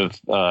kind of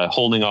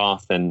holding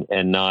off and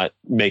not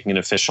making an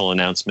official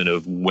announcement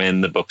of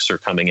when the books are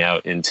coming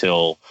out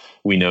until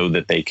we know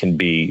that they can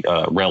be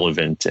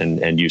relevant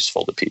and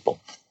useful to people.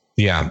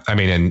 Yeah. I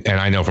mean, and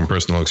I know from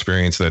personal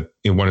experience that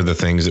one of the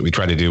things that we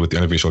try to do with the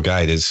unofficial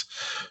guide is,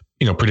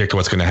 predict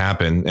what's going to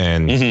happen.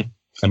 And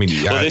I mean,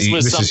 this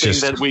was something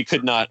that we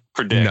could not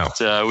predict.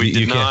 No, we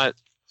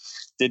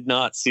did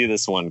not see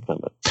this one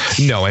coming.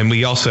 No. And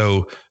we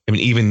also,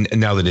 even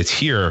now that it's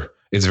here,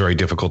 it's very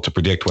difficult to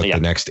predict what the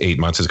next 8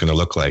 months is going to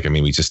look like. I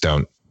mean, we just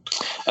don't.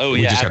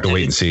 We just have to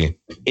wait and see.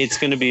 It's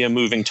going to be a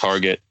moving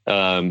target.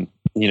 And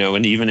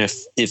even if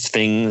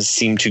things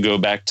seem to go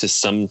back to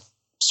some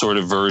sort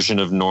of version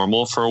of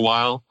normal for a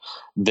while,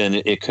 then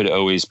it could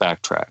always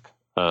backtrack.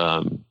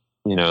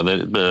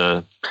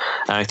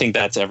 I think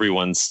that's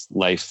everyone's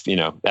life,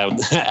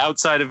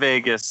 outside of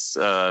Vegas,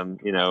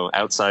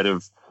 outside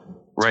of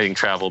writing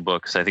travel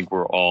books. I think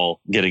we're all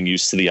getting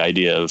used to the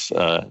idea of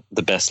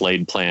the best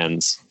laid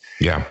plans.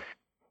 Yeah.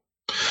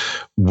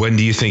 When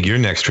do you think your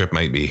next trip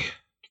might be?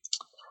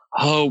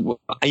 Oh,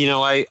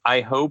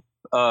 I hope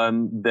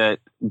that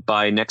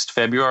by next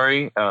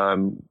February,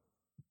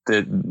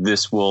 that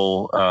this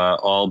will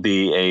all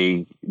be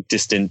a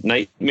distant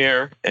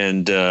nightmare,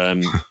 and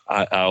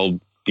I'll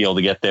be able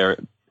to get there,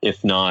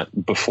 if not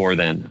before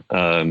then.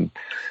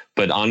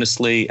 But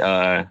honestly,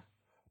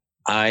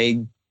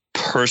 I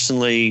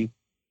personally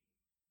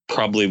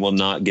probably will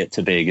not get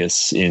to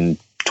Vegas in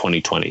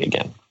 2020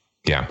 again.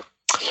 Yeah.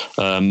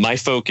 My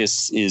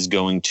focus is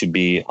going to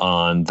be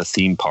on the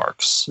theme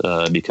parks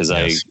because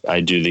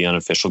I do the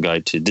unofficial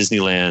guide to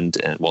Disneyland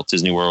and Walt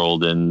Disney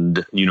World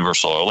and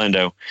Universal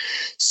Orlando.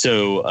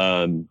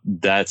 So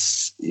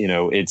that's,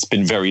 it's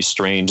been very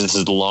strange. This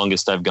is the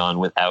longest I've gone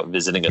without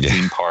visiting a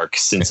theme park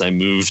since I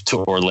moved to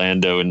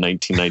Orlando in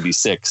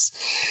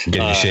 1996.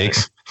 Getting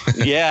shakes?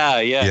 Yeah.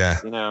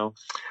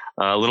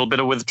 A little bit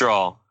of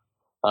withdrawal.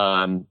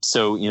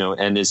 So,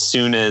 and as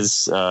soon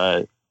as...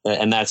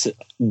 and that's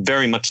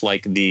very much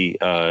like the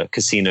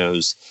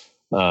casinos.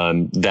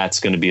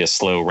 That's going to be a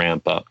slow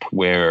ramp up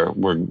where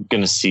we're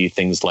going to see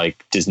things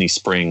like Disney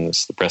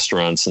Springs, the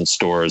restaurants and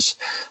stores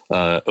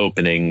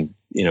opening,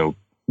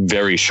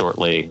 very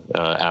shortly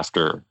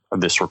after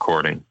this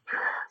recording.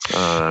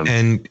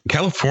 And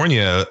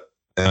California,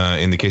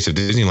 in the case of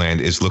Disneyland,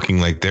 is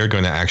looking like they're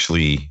going to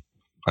actually,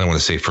 I don't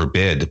want to say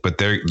forbid,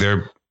 but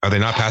are they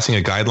not passing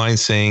a guideline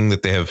saying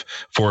that they have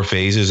 4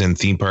 phases and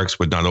theme parks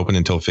would not open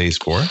until phase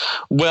 4?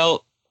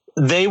 Well,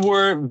 they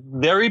were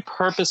very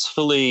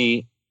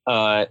purposefully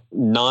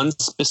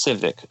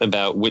non-specific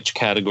about which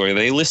category.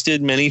 They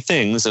listed many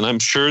things, and I'm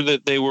sure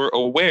that they were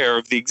aware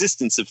of the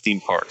existence of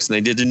theme parks.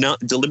 And they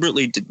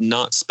deliberately did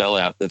not spell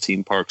out the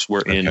theme parks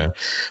were in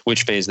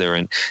which phase they're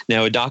in.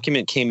 Now, a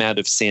document came out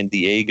of San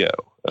Diego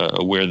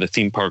where the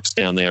theme parks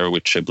down there,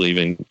 which I believe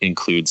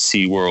includes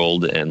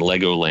SeaWorld and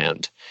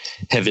Legoland,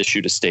 have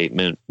issued a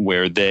statement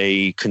where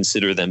they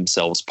consider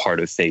themselves part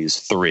of phase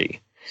 3.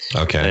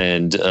 Okay.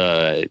 And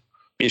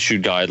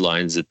issued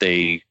guidelines that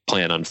they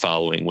plan on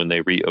following when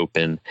they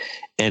reopen.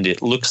 And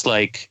it looks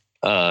like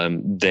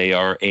they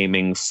are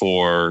aiming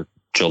for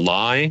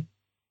July.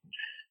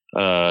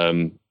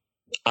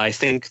 I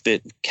think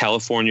that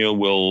California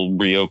will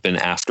reopen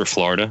after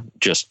Florida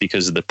just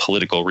because of the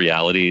political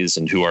realities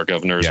and who our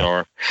governors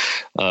are.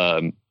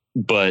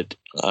 But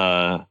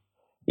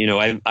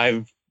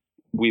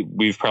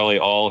we've probably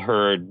all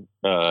heard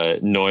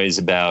noise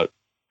about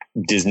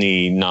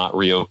Disney not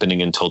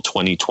reopening until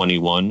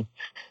 2021.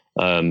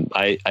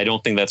 I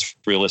don't think that's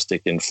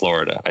realistic in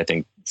Florida. I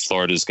think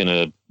Florida is going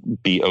to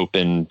be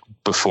open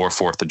before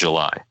 4th of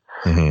July.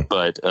 Mm-hmm.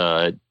 But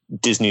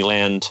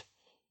Disneyland,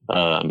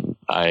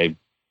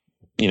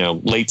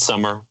 late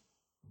summer,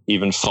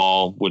 even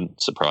fall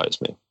wouldn't surprise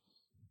me.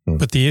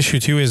 But the issue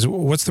too is,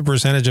 what's the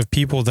percentage of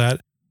people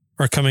that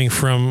are coming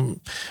from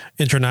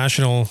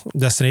international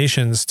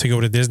destinations to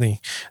go to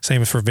Disney?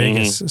 Same for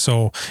Vegas.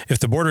 So if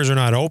the borders are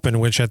not open,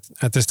 which at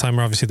this time,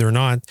 obviously they're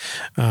not,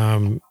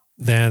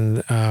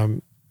 then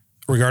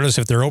regardless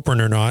if they're open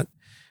or not,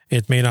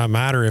 it may not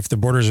matter if the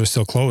borders are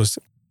still closed.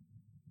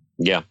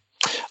 Yeah.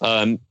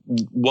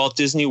 Walt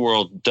Disney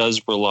World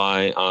does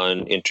rely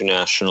on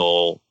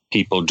international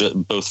people,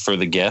 both for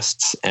the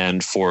guests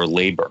and for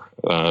labor.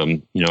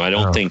 I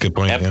don't think good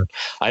point,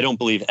 I don't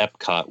believe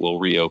Epcot will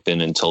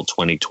reopen until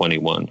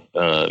 2021.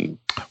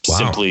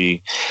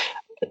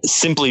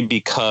 Simply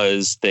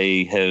because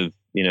they have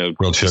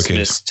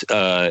dismissed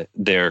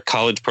their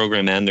college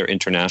program and their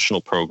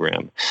international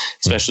program.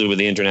 Especially with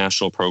the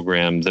international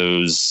program,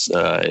 those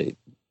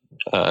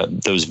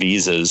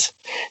visas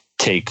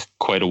take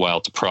quite a while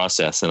to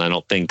process, and I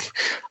don't think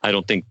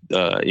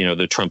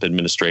the Trump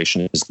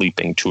administration is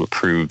leaping to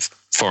approve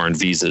foreign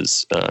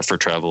visas for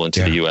travel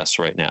into the U.S.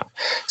 right now.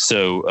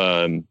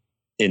 So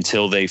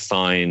until they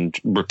find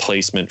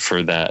replacement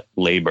for that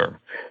labor,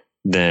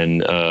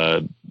 then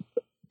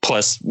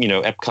plus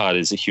Epcot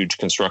is a huge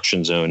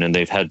construction zone, and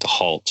they've had to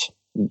halt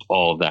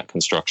all of that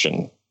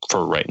construction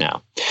for right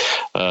now.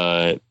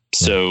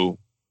 So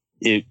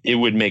it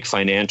would make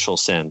financial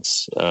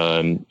sense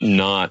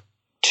not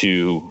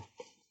to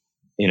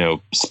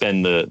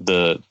spend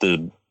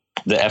the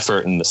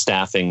effort and the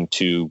staffing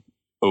to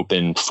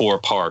open 4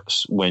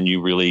 parks when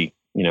you really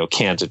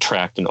can't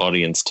attract an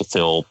audience to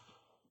fill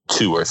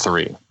 2 or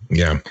 3.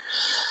 Yeah.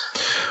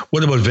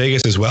 What about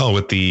Vegas as well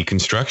with the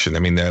construction? I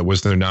mean,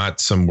 was there not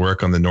some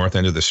work on the north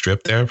end of the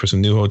Strip there for some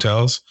new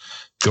hotels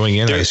going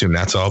in? I assume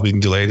that's all being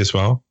delayed as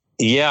well.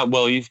 Yeah,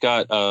 well, you've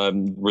got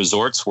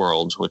Resorts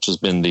World, which has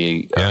been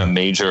the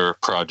major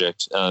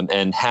project,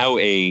 and how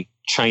a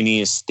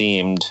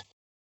Chinese-themed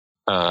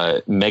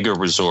mega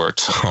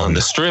resort on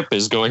the Strip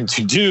is going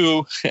to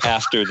do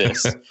after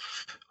this.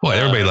 Well,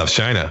 everybody loves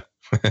China.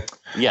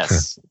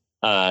 Yes.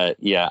 I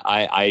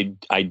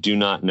do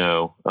not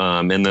know.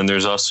 And then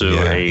there's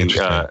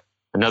also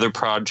another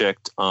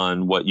project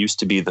on what used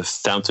to be the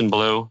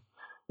Fontainebleau.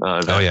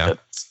 That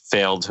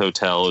failed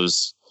hotel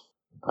is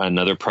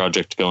another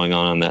project going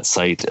on that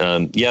site.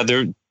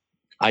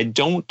 I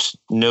don't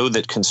know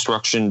that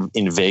construction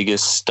in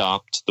Vegas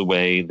stopped the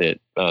way that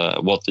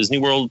Walt Disney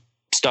World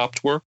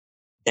stopped work.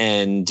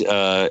 And,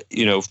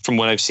 from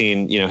what I've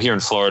seen, here in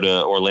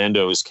Florida,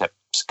 Orlando has kept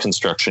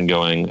construction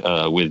going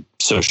with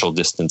social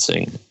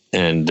distancing.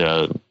 And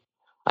I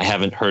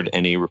haven't heard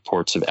any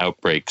reports of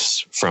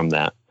outbreaks from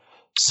that.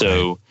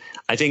 So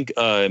I think,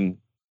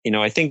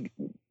 I think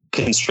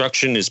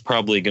construction is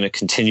probably going to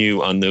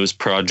continue on those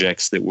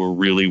projects that were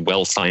really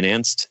well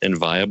financed and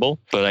viable.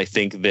 But I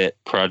think that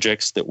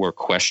projects that were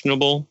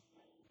questionable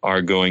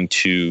are going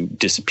to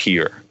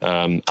disappear.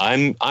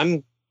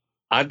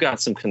 I've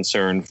got some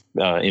concern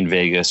in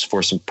Vegas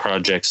for some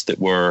projects that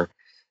were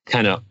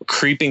kind of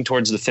creeping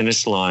towards the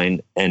finish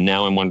line, and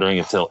now I'm wondering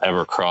if they'll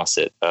ever cross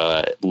it,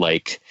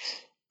 like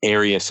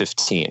Area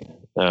 15,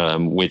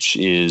 which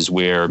is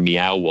where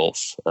Meow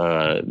Wolf,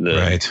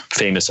 the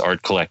famous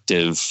art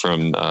collective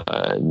from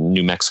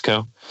New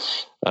Mexico,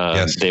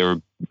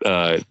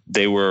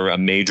 they were a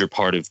major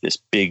part of this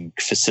big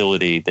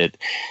facility that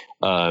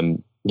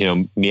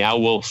Meow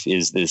Wolf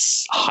is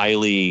this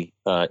highly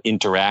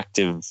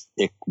interactive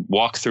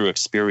walkthrough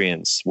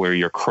experience where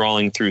you're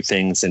crawling through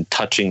things and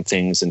touching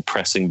things and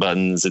pressing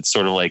buttons. It's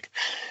sort of like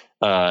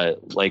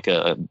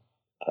a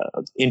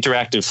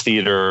interactive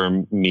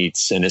theater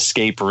meets an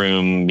escape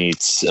room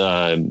meets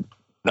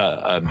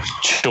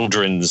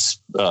children's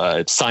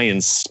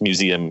science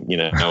museum,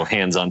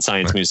 hands-on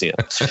science museum.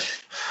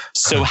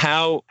 So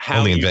how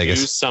you do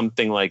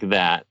something like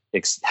that?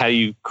 How do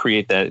you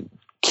create that,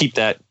 keep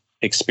that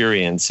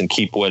experience and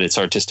keep what its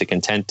artistic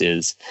intent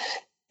is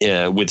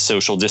with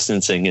social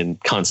distancing and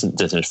constant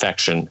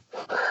disinfection?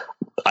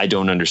 I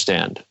don't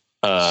understand.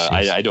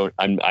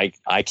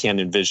 I can't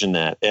envision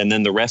that. And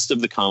then the rest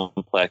of the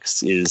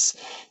complex is,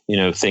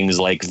 things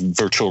like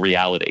virtual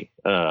reality.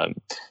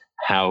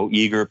 How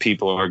eager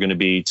people are going to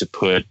be to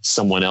put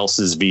someone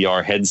else's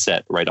VR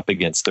headset right up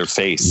against their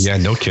face. Yeah,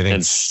 no kidding.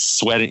 And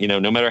sweating,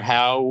 no matter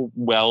how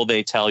well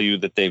they tell you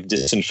that they've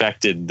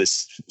disinfected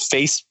this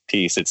face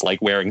piece, it's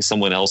like wearing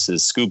someone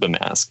else's scuba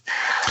mask.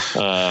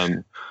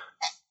 So,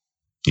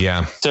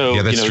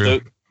 that's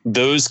true.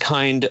 Those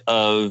kind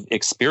of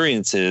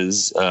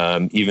experiences,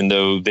 even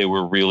though they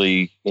were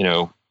really,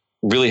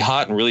 really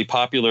hot and really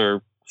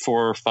popular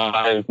 4 or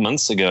 5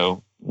 months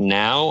ago,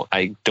 now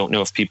I don't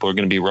know if people are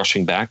going to be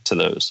rushing back to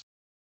those.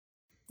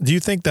 Do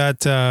you think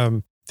that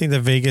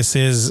Vegas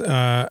is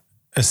a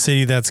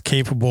city that's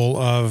capable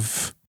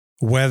of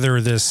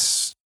weather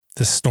this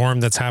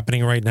storm that's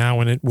happening right now,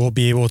 and it will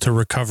be able to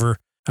recover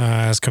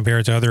as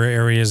compared to other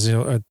areas,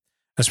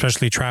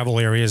 especially travel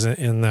areas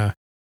in the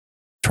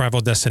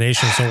travel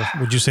destinations? So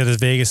would you say that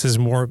Vegas is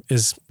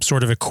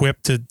sort of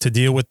equipped to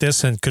deal with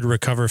this and could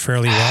recover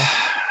fairly well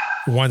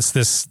once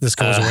this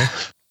goes away?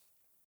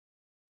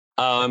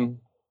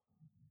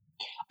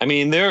 I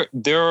mean,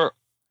 there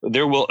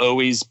there will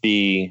always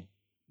be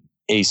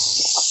a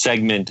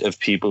segment of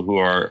people who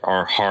are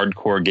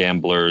hardcore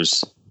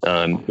gamblers,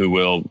 who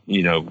will,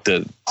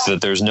 that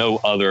there's no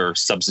other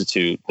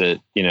substitute, that,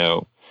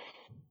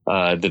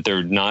 that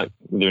they're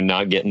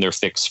not getting their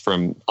fix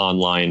from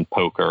online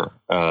poker,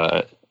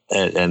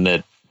 and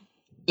that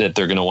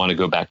they're going to want to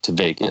go back to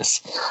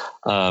Vegas.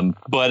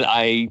 But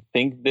I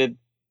think that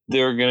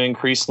there are going to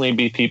increasingly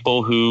be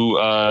people who,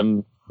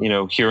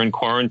 here in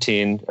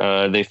quarantine,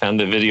 they found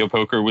that video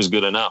poker was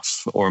good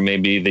enough, or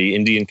maybe the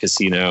Indian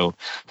casino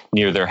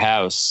near their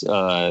house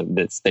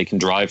that they can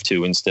drive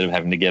to instead of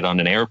having to get on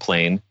an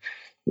airplane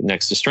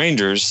next to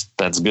strangers.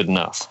 That's good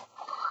enough.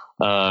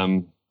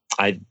 I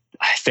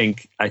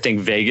think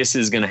Vegas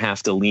is going to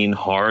have to lean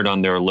hard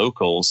on their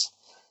locals.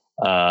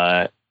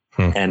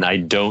 And I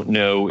don't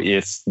know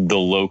if the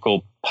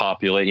local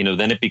population,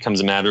 then it becomes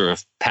a matter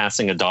of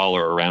passing a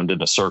dollar around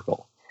in a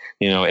circle.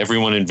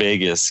 Everyone in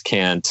Vegas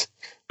can't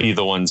be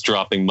the ones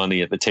dropping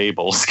money at the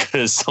tables,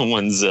 because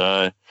someone's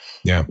got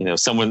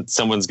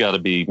to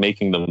be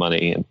making the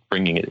money and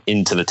bringing it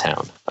into the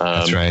town.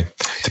 That's right.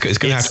 It's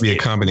going to have to be a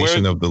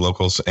combination of the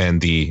locals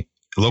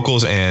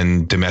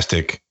and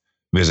domestic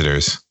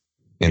visitors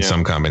in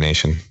some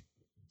combination.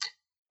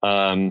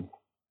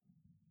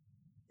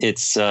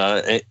 It's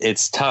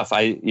tough.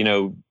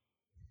 The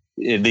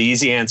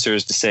easy answer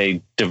is to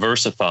say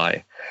diversify,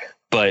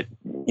 but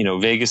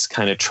Vegas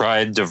kind of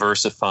tried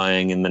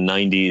diversifying in the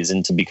 90s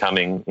into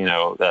becoming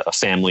a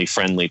family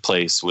friendly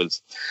place with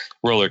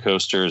roller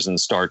coasters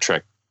and Star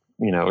Trek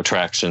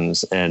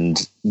attractions,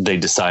 and they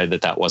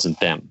decided that wasn't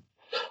them.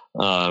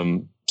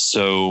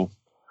 So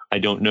I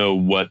don't know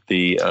what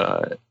the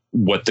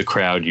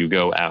crowd you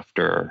go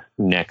after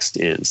next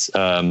is.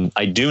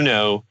 I do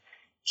know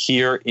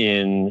here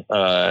in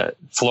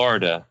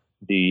Florida,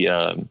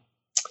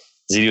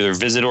 it's either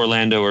Visit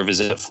Orlando or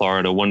Visit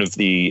Florida, one of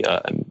the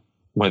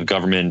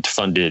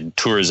government-funded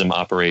tourism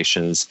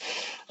operations,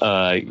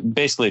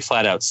 basically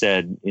flat out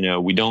said,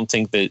 we don't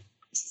think that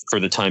for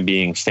the time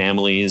being,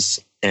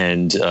 families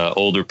and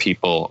older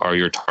people are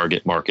your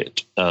target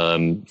market.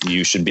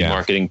 You should be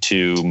marketing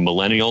to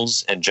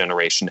millennials and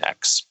Generation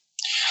X.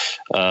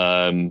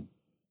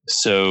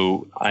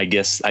 So I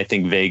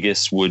think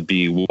Vegas would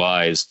be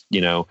wise,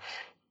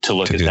 to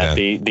look at that.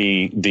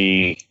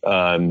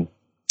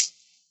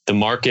 The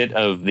market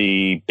of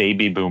the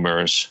baby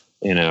boomers,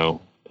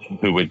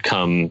 who would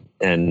come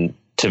to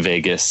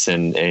Vegas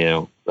and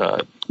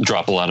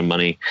drop a lot of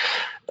money.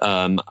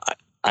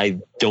 I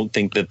don't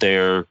think that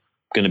they're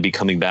going to be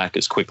coming back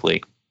as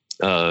quickly.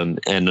 And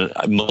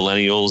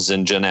millennials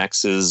and Gen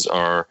X's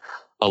are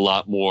a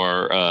lot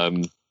more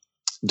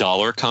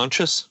dollar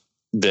conscious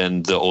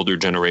than the older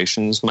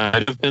generations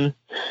might have been,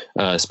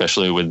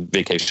 especially with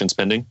vacation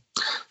spending.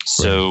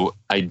 So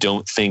I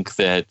don't think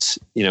that,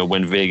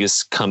 when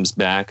Vegas comes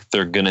back,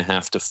 they're going to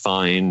have to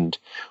find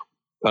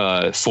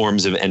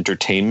forms of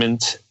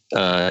entertainment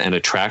and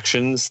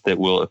attractions that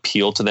will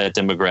appeal to that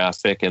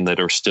demographic and that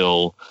are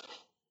still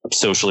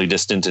socially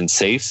distant and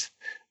safe,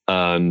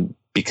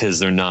 because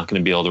they're not going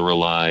to be able to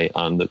rely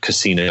on the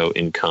casino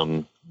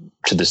income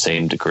to the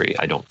same degree,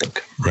 I don't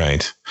think.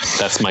 Right.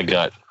 That's my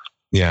gut.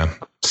 Yeah.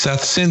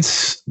 Seth,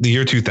 since the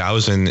year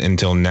 2000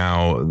 until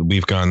now,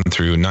 we've gone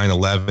through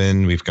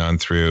 9/11. We've gone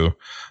through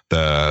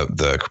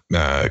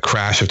the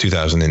crash of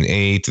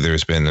 2008.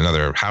 There's been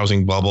another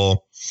housing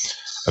bubble,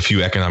 a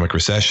few economic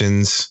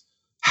recessions.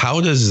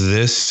 How does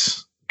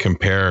this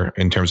compare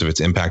in terms of its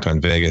impact on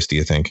Vegas, do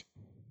you think?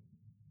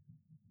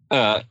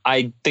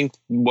 I think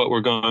what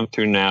we're going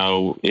through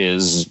now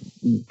is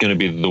going to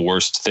be the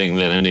worst thing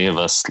that any of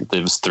us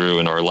lives through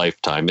in our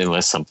lifetime,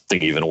 unless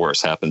something even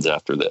worse happens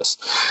after this.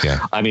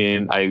 Yeah. I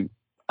mean, I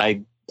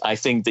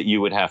think that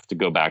you would have to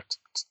go back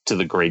to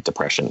the Great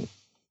Depression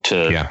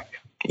to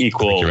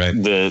equal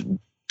the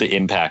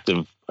impact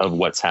of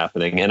what's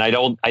happening. And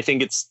I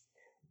think it's,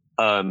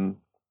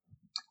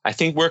 I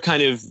think we're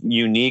kind of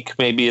unique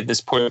maybe at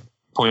this point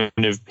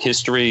of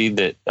history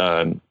that,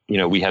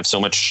 we have so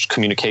much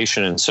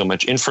communication and so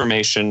much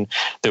information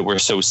that we're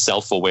so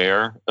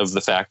self-aware of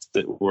the fact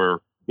that we're,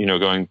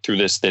 going through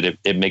this, that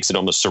it makes it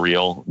almost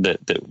surreal that,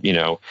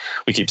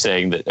 we keep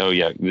saying that, oh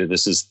yeah,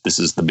 this is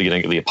the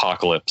beginning of the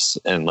apocalypse,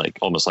 and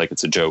almost like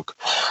it's a joke.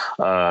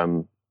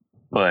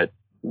 But,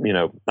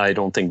 I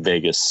don't think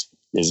Vegas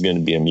is going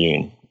to be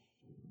immune.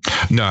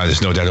 No,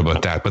 there's no doubt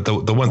about that. But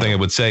the one thing I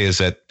would say is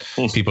that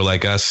people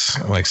like us,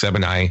 like Seb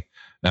and I,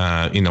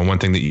 one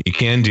thing that you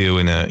can do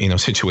in a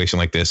situation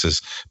like this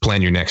is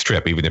plan your next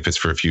trip, even if it's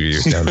for a few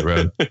years down the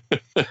road.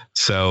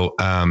 So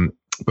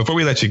before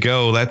we let you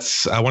go,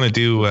 I want to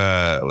do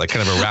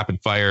kind of a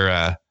rapid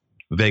fire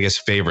Vegas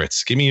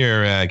favorites. Give me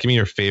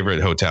your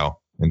favorite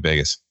hotel in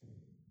Vegas.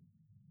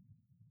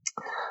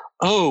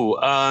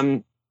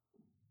 I'm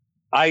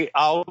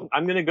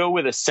going to go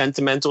with a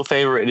sentimental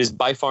favorite. It is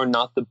by far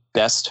not the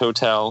best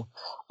hotel,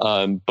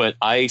 but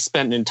I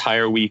spent an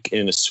entire week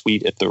in a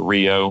suite at the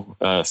Rio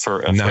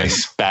for a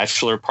friend's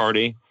bachelor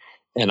party,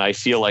 and I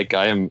feel like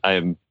I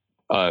am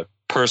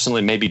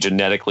personally, maybe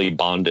genetically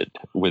bonded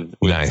with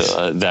Nice.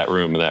 That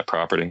room and that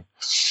property.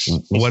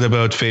 What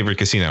about favorite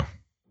casino?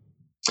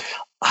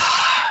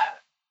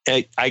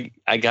 I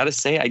gotta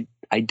say,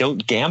 I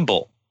don't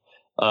gamble.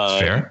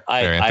 Fair.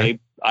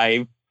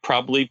 I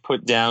probably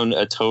put down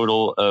a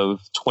total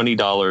of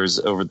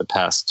 $20 over the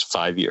past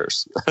 5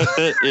 years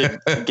in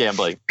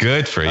gambling.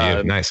 Good for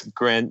you. Nice.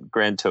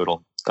 Grand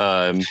total.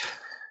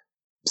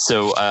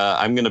 So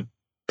I'm going to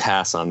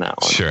pass on that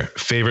one. Sure.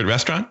 Favorite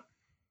restaurant?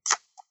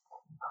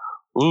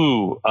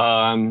 Ooh.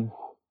 And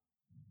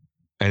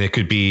it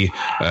could be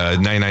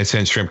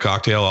 99-cent shrimp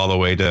cocktail all the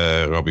way to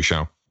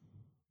Robichon.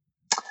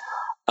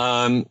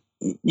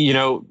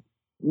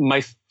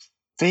 My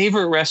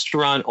favorite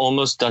restaurant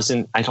almost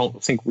doesn't, I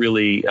don't think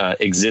really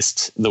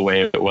exist the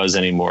way it was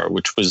anymore,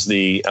 which was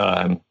in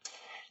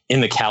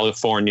the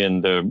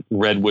Californian, the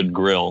Redwood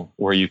Grill,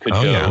 where you could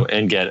go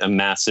and get a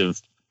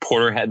massive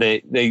porterhouse.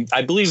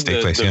 I believe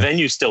the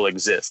venue still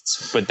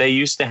exists, but they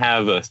used to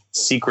have a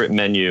secret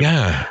menu.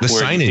 Yeah, the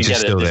signage is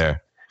still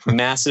there.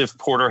 Massive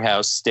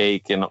porterhouse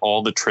steak and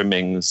all the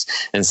trimmings,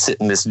 and sit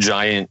in this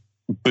giant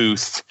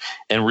booth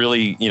and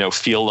really,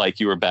 feel like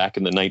you were back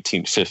in the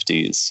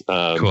 1950s.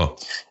 Cool.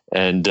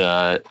 And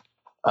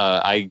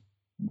I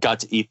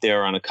got to eat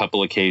there on a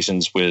couple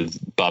occasions with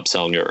Bob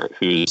Selnier,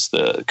 who's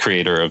the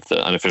creator of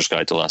the Unofficial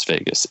Guide to Las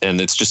Vegas.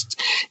 And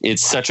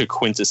it's such a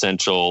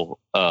quintessential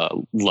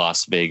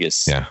Las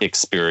Vegas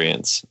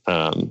experience.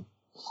 I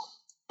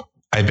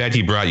bet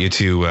he brought you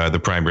to the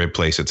prime rib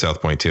place at South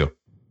Point too,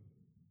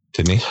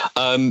 didn't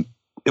he?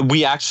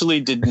 We actually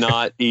did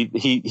not eat.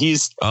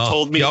 He's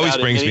told me he always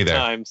about brings it many me there.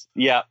 times.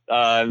 Yeah.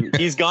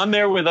 He's gone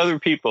there with other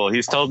people.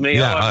 He's told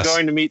me, I'm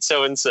going to meet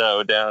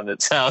so-and-so down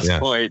at South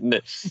Point.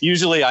 And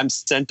usually I'm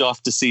sent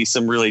off to see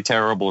some really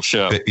terrible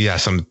show. Yeah.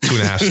 Some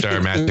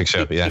 2.5-star magic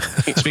show. Yeah.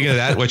 Speaking of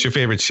that, what's your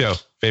favorite show?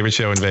 Favorite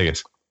show in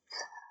Vegas?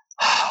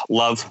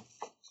 Love.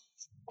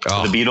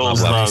 Oh, the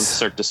Beatles, Love,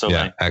 Cirque du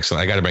Soleil. Yeah.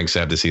 Excellent. I got to bring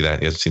Seb to see that.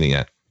 He hasn't seen it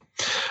yet.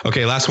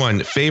 Okay. Last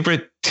one.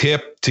 Favorite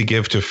tip to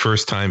give to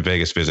first-time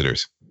Vegas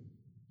visitors?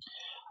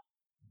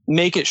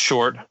 Make it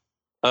short.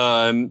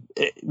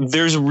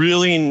 There's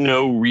really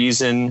no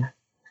reason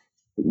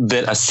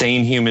that a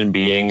sane human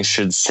being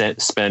should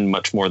spend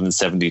much more than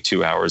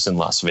 72 hours in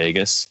Las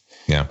Vegas.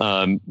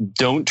 Yeah.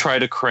 Don't try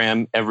to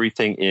cram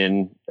everything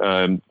in.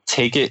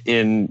 Take it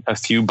in a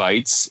few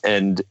bites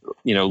and,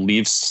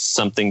 leave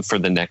something for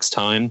the next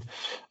time.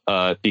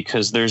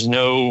 Because there's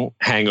no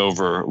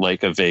hangover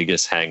like a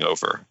Vegas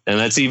hangover. And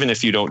that's even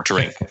if you don't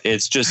drink.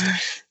 It's just,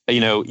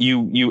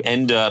 you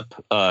end up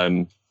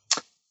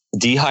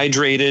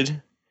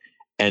dehydrated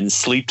and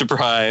sleep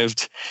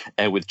deprived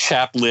and with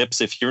chapped lips.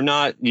 If you're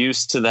not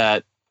used to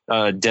that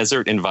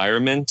desert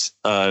environment,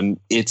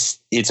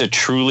 it's a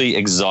truly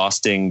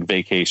exhausting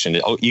vacation.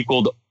 It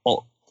equaled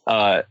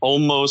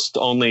almost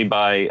only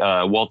by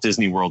Walt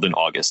Disney World in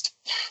August,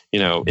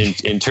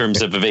 in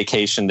terms of a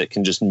vacation that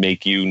can just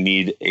make you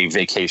need a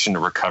vacation to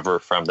recover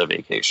from the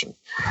vacation.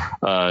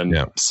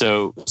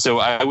 So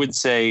I would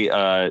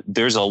say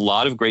there's a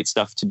lot of great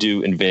stuff to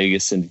do in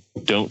Vegas, and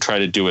don't try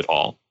to do it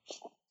all.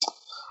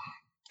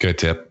 Good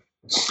tip.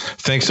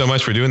 Thanks so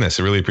much for doing this.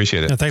 I really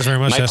appreciate it. Yeah, thanks very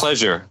much. My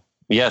pleasure.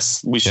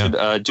 Yes, we should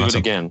do it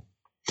again.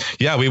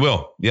 Yeah, we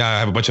will. Yeah, I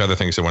have a bunch of other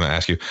things I want to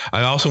ask you.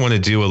 I also want to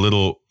do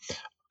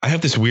I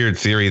have this weird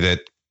theory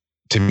that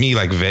to me,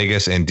 like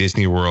Vegas and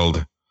Disney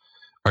World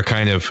are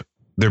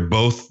they're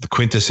both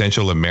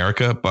quintessential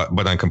America,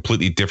 but on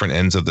completely different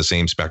ends of the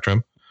same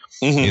spectrum.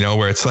 Mm-hmm.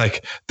 Where it's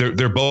like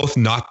they're both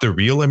not the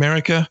real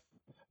America,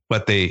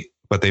 but they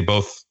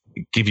both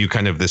give you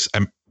kind of this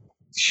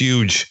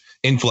huge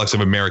influx of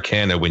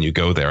Americana when you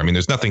go there. I mean,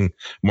 there's nothing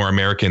more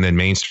American than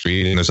Main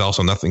Street, and there's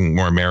also nothing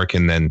more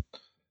American than,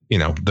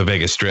 the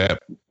Vegas Strip.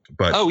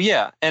 But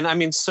and I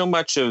mean, so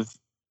much of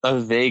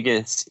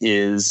Vegas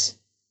is,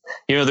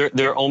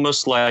 they're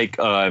almost like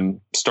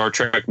Star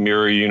Trek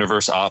mirror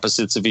universe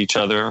opposites of each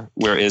other.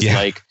 Whereas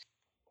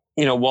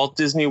Walt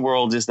Disney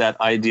World is that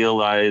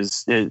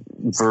idealized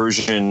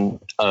version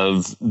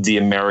of the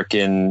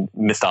American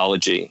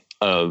mythology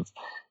of,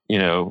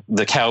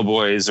 the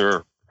cowboys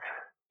or,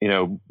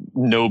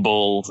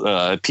 noble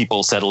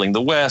people settling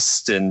the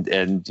West, and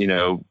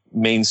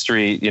Main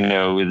Street,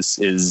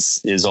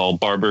 is all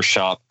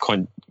barbershop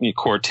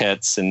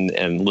quartets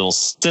and little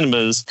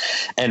cinemas,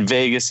 and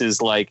Vegas is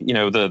like,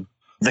 the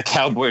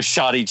cowboys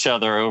shot each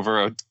other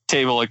over a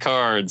table of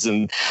cards,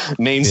 and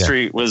Main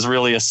Street was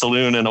really a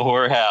saloon and a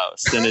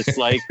whorehouse. And it's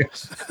like,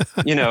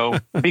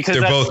 because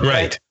they're both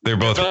right. They're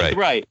both right.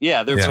 Right.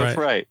 Yeah. They're both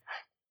right.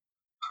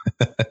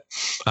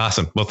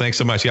 Awesome. Well, thanks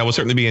so much. Yeah, we'll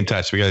certainly be in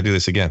touch. We got to do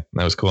this again.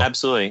 That was cool.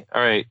 Absolutely.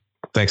 All right.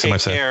 Thanks so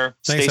much. Take care.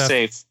 Thanks, Stay Seth.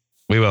 safe.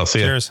 We will. See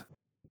you. Cheers.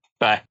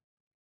 Bye.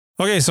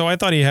 Okay, so I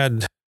thought he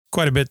had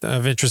quite a bit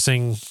of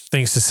interesting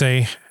things to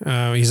say.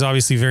 He's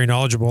obviously very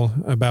knowledgeable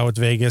about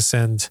Vegas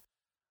and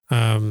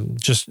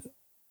just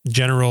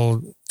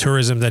general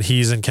tourism that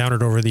he's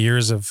encountered over the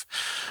years of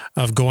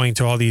going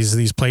to all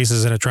these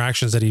places and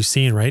attractions that he's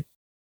seen, right?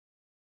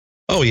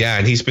 Oh yeah,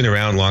 and he's been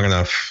around long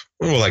enough,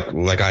 well,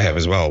 like I have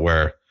as well,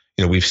 where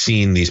we've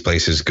seen these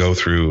places go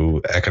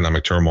through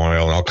economic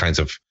turmoil and all kinds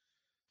of,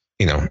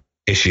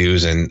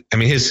 issues. And I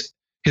mean, his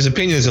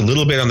opinion is a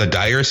little bit on the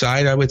dire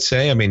side, I would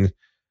say. I mean,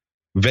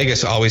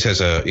 Vegas always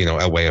has a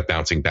way of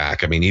bouncing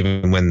back. I mean,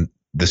 even when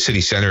the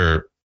city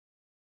center,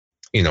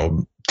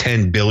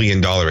 $10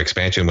 billion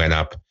expansion went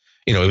up,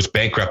 it was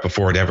bankrupt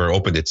before it ever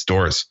opened its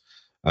doors.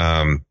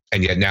 And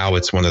yet now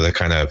it's one of the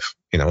kind of,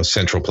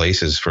 central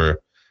places for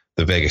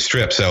the Vegas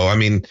Strip. So, I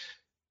mean,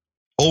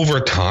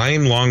 over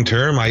time, long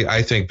term,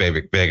 I think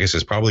Vegas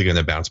is probably going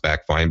to bounce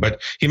back fine.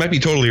 But he might be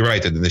totally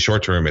right that in the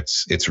short term,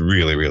 it's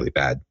really, really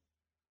bad.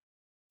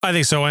 I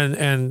think so.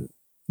 And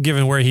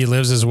given where he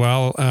lives as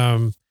well,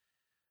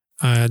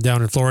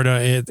 down in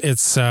Florida,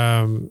 it's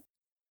that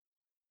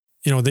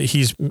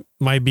he's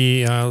might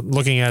be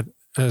looking at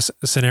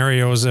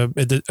scenarios a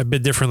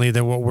bit differently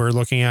than what we're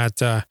looking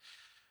at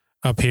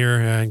up here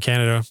in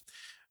Canada.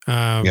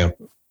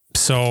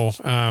 So,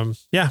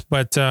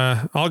 but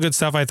all good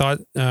stuff, I thought.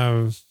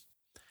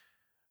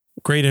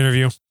 Great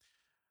interview.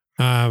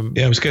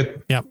 It was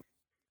good. Yeah.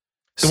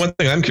 The one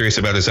thing I'm curious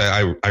about is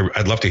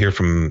I'd love to hear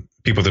from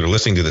people that are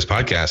listening to this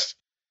podcast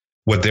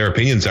what their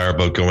opinions are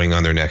about going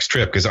on their next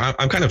trip. Because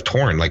I'm kind of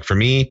torn. Like for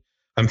me,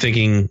 I'm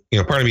thinking,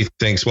 part of me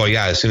thinks, well,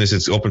 yeah, as soon as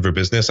it's open for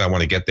business, I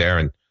want to get there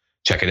and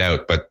check it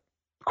out. But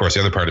of course, the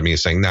other part of me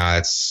is saying, nah,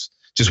 it's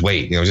just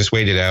wait, just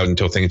wait it out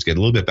until things get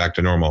a little bit back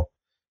to normal.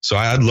 So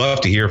I'd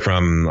love to hear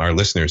from our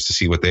listeners to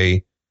see what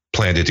they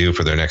plan to do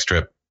for their next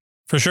trip.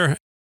 For sure.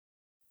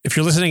 If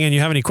you're listening and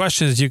you have any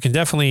questions, you can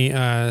definitely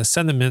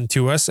send them in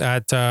to us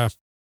at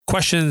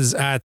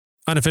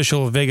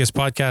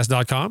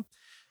questions@unofficialvegaspodcast.com.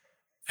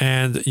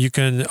 And you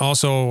can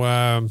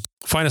also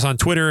find us on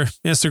Twitter,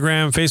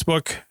 Instagram,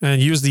 Facebook,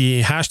 and use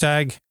the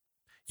hashtag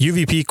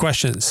UVP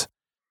questions.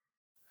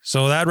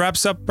 So that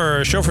wraps up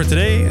our show for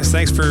today.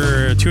 Thanks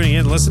for tuning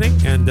in and listening.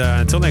 And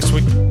until next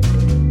week.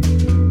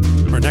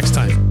 Or next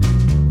time.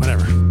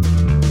 Whatever.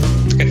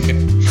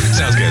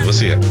 Sounds good. We'll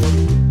see you.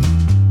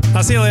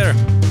 I'll see you later.